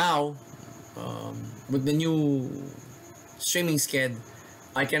 Now, with the new streaming schedule,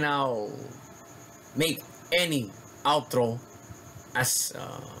 I can now make any outro as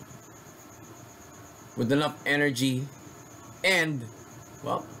with enough energy and,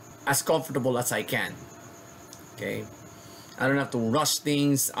 well, as comfortable as I can. Okay, I don't have to rush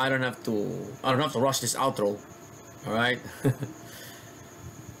things. I don't have to rush this outro. All right.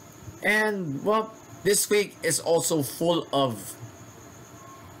 And, well, this week is also full of,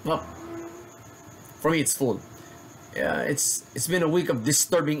 well, for me it's full. Yeah, it's been a week of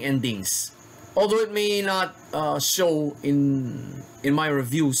disturbing endings. Although it may not show in my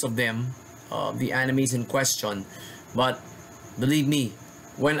reviews of them, the animes in question, but believe me,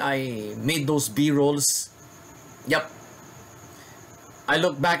 when I made those B-rolls, yep, I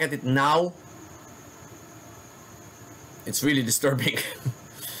look back at it now, it's really disturbing.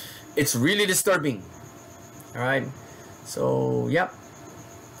 It's really disturbing. All right, so yep,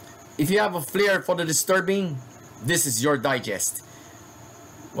 if you have a flair for the disturbing, this is your digest.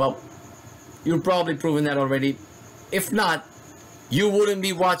 Well, you've probably proven that already. If not, you wouldn't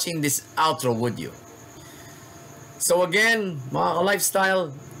be watching this outro, would you? So again, mga lifestyle,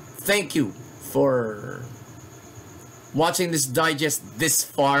 thank you for watching this digest this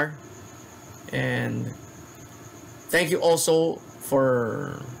far, and thank you also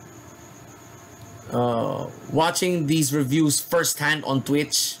for watching these reviews firsthand on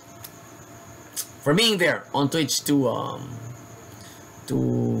Twitch, for being there on Twitch to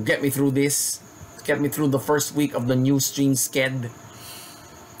get me through this, get me through the first week of the new stream sked.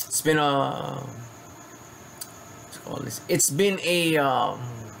 It's been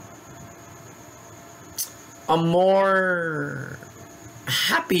a more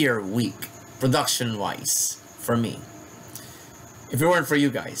happier week production wise for me, if it weren't for you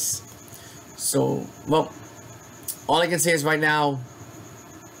guys. So, well, all I can say is right now,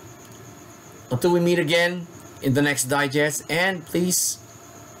 until we meet again in the next digest, and please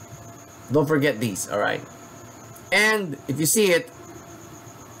don't forget these, all right? And if you see it,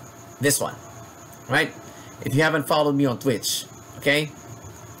 this one, right? If you haven't followed me on Twitch, okay?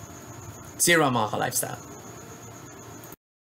 See you around, mga ka-lifestyle.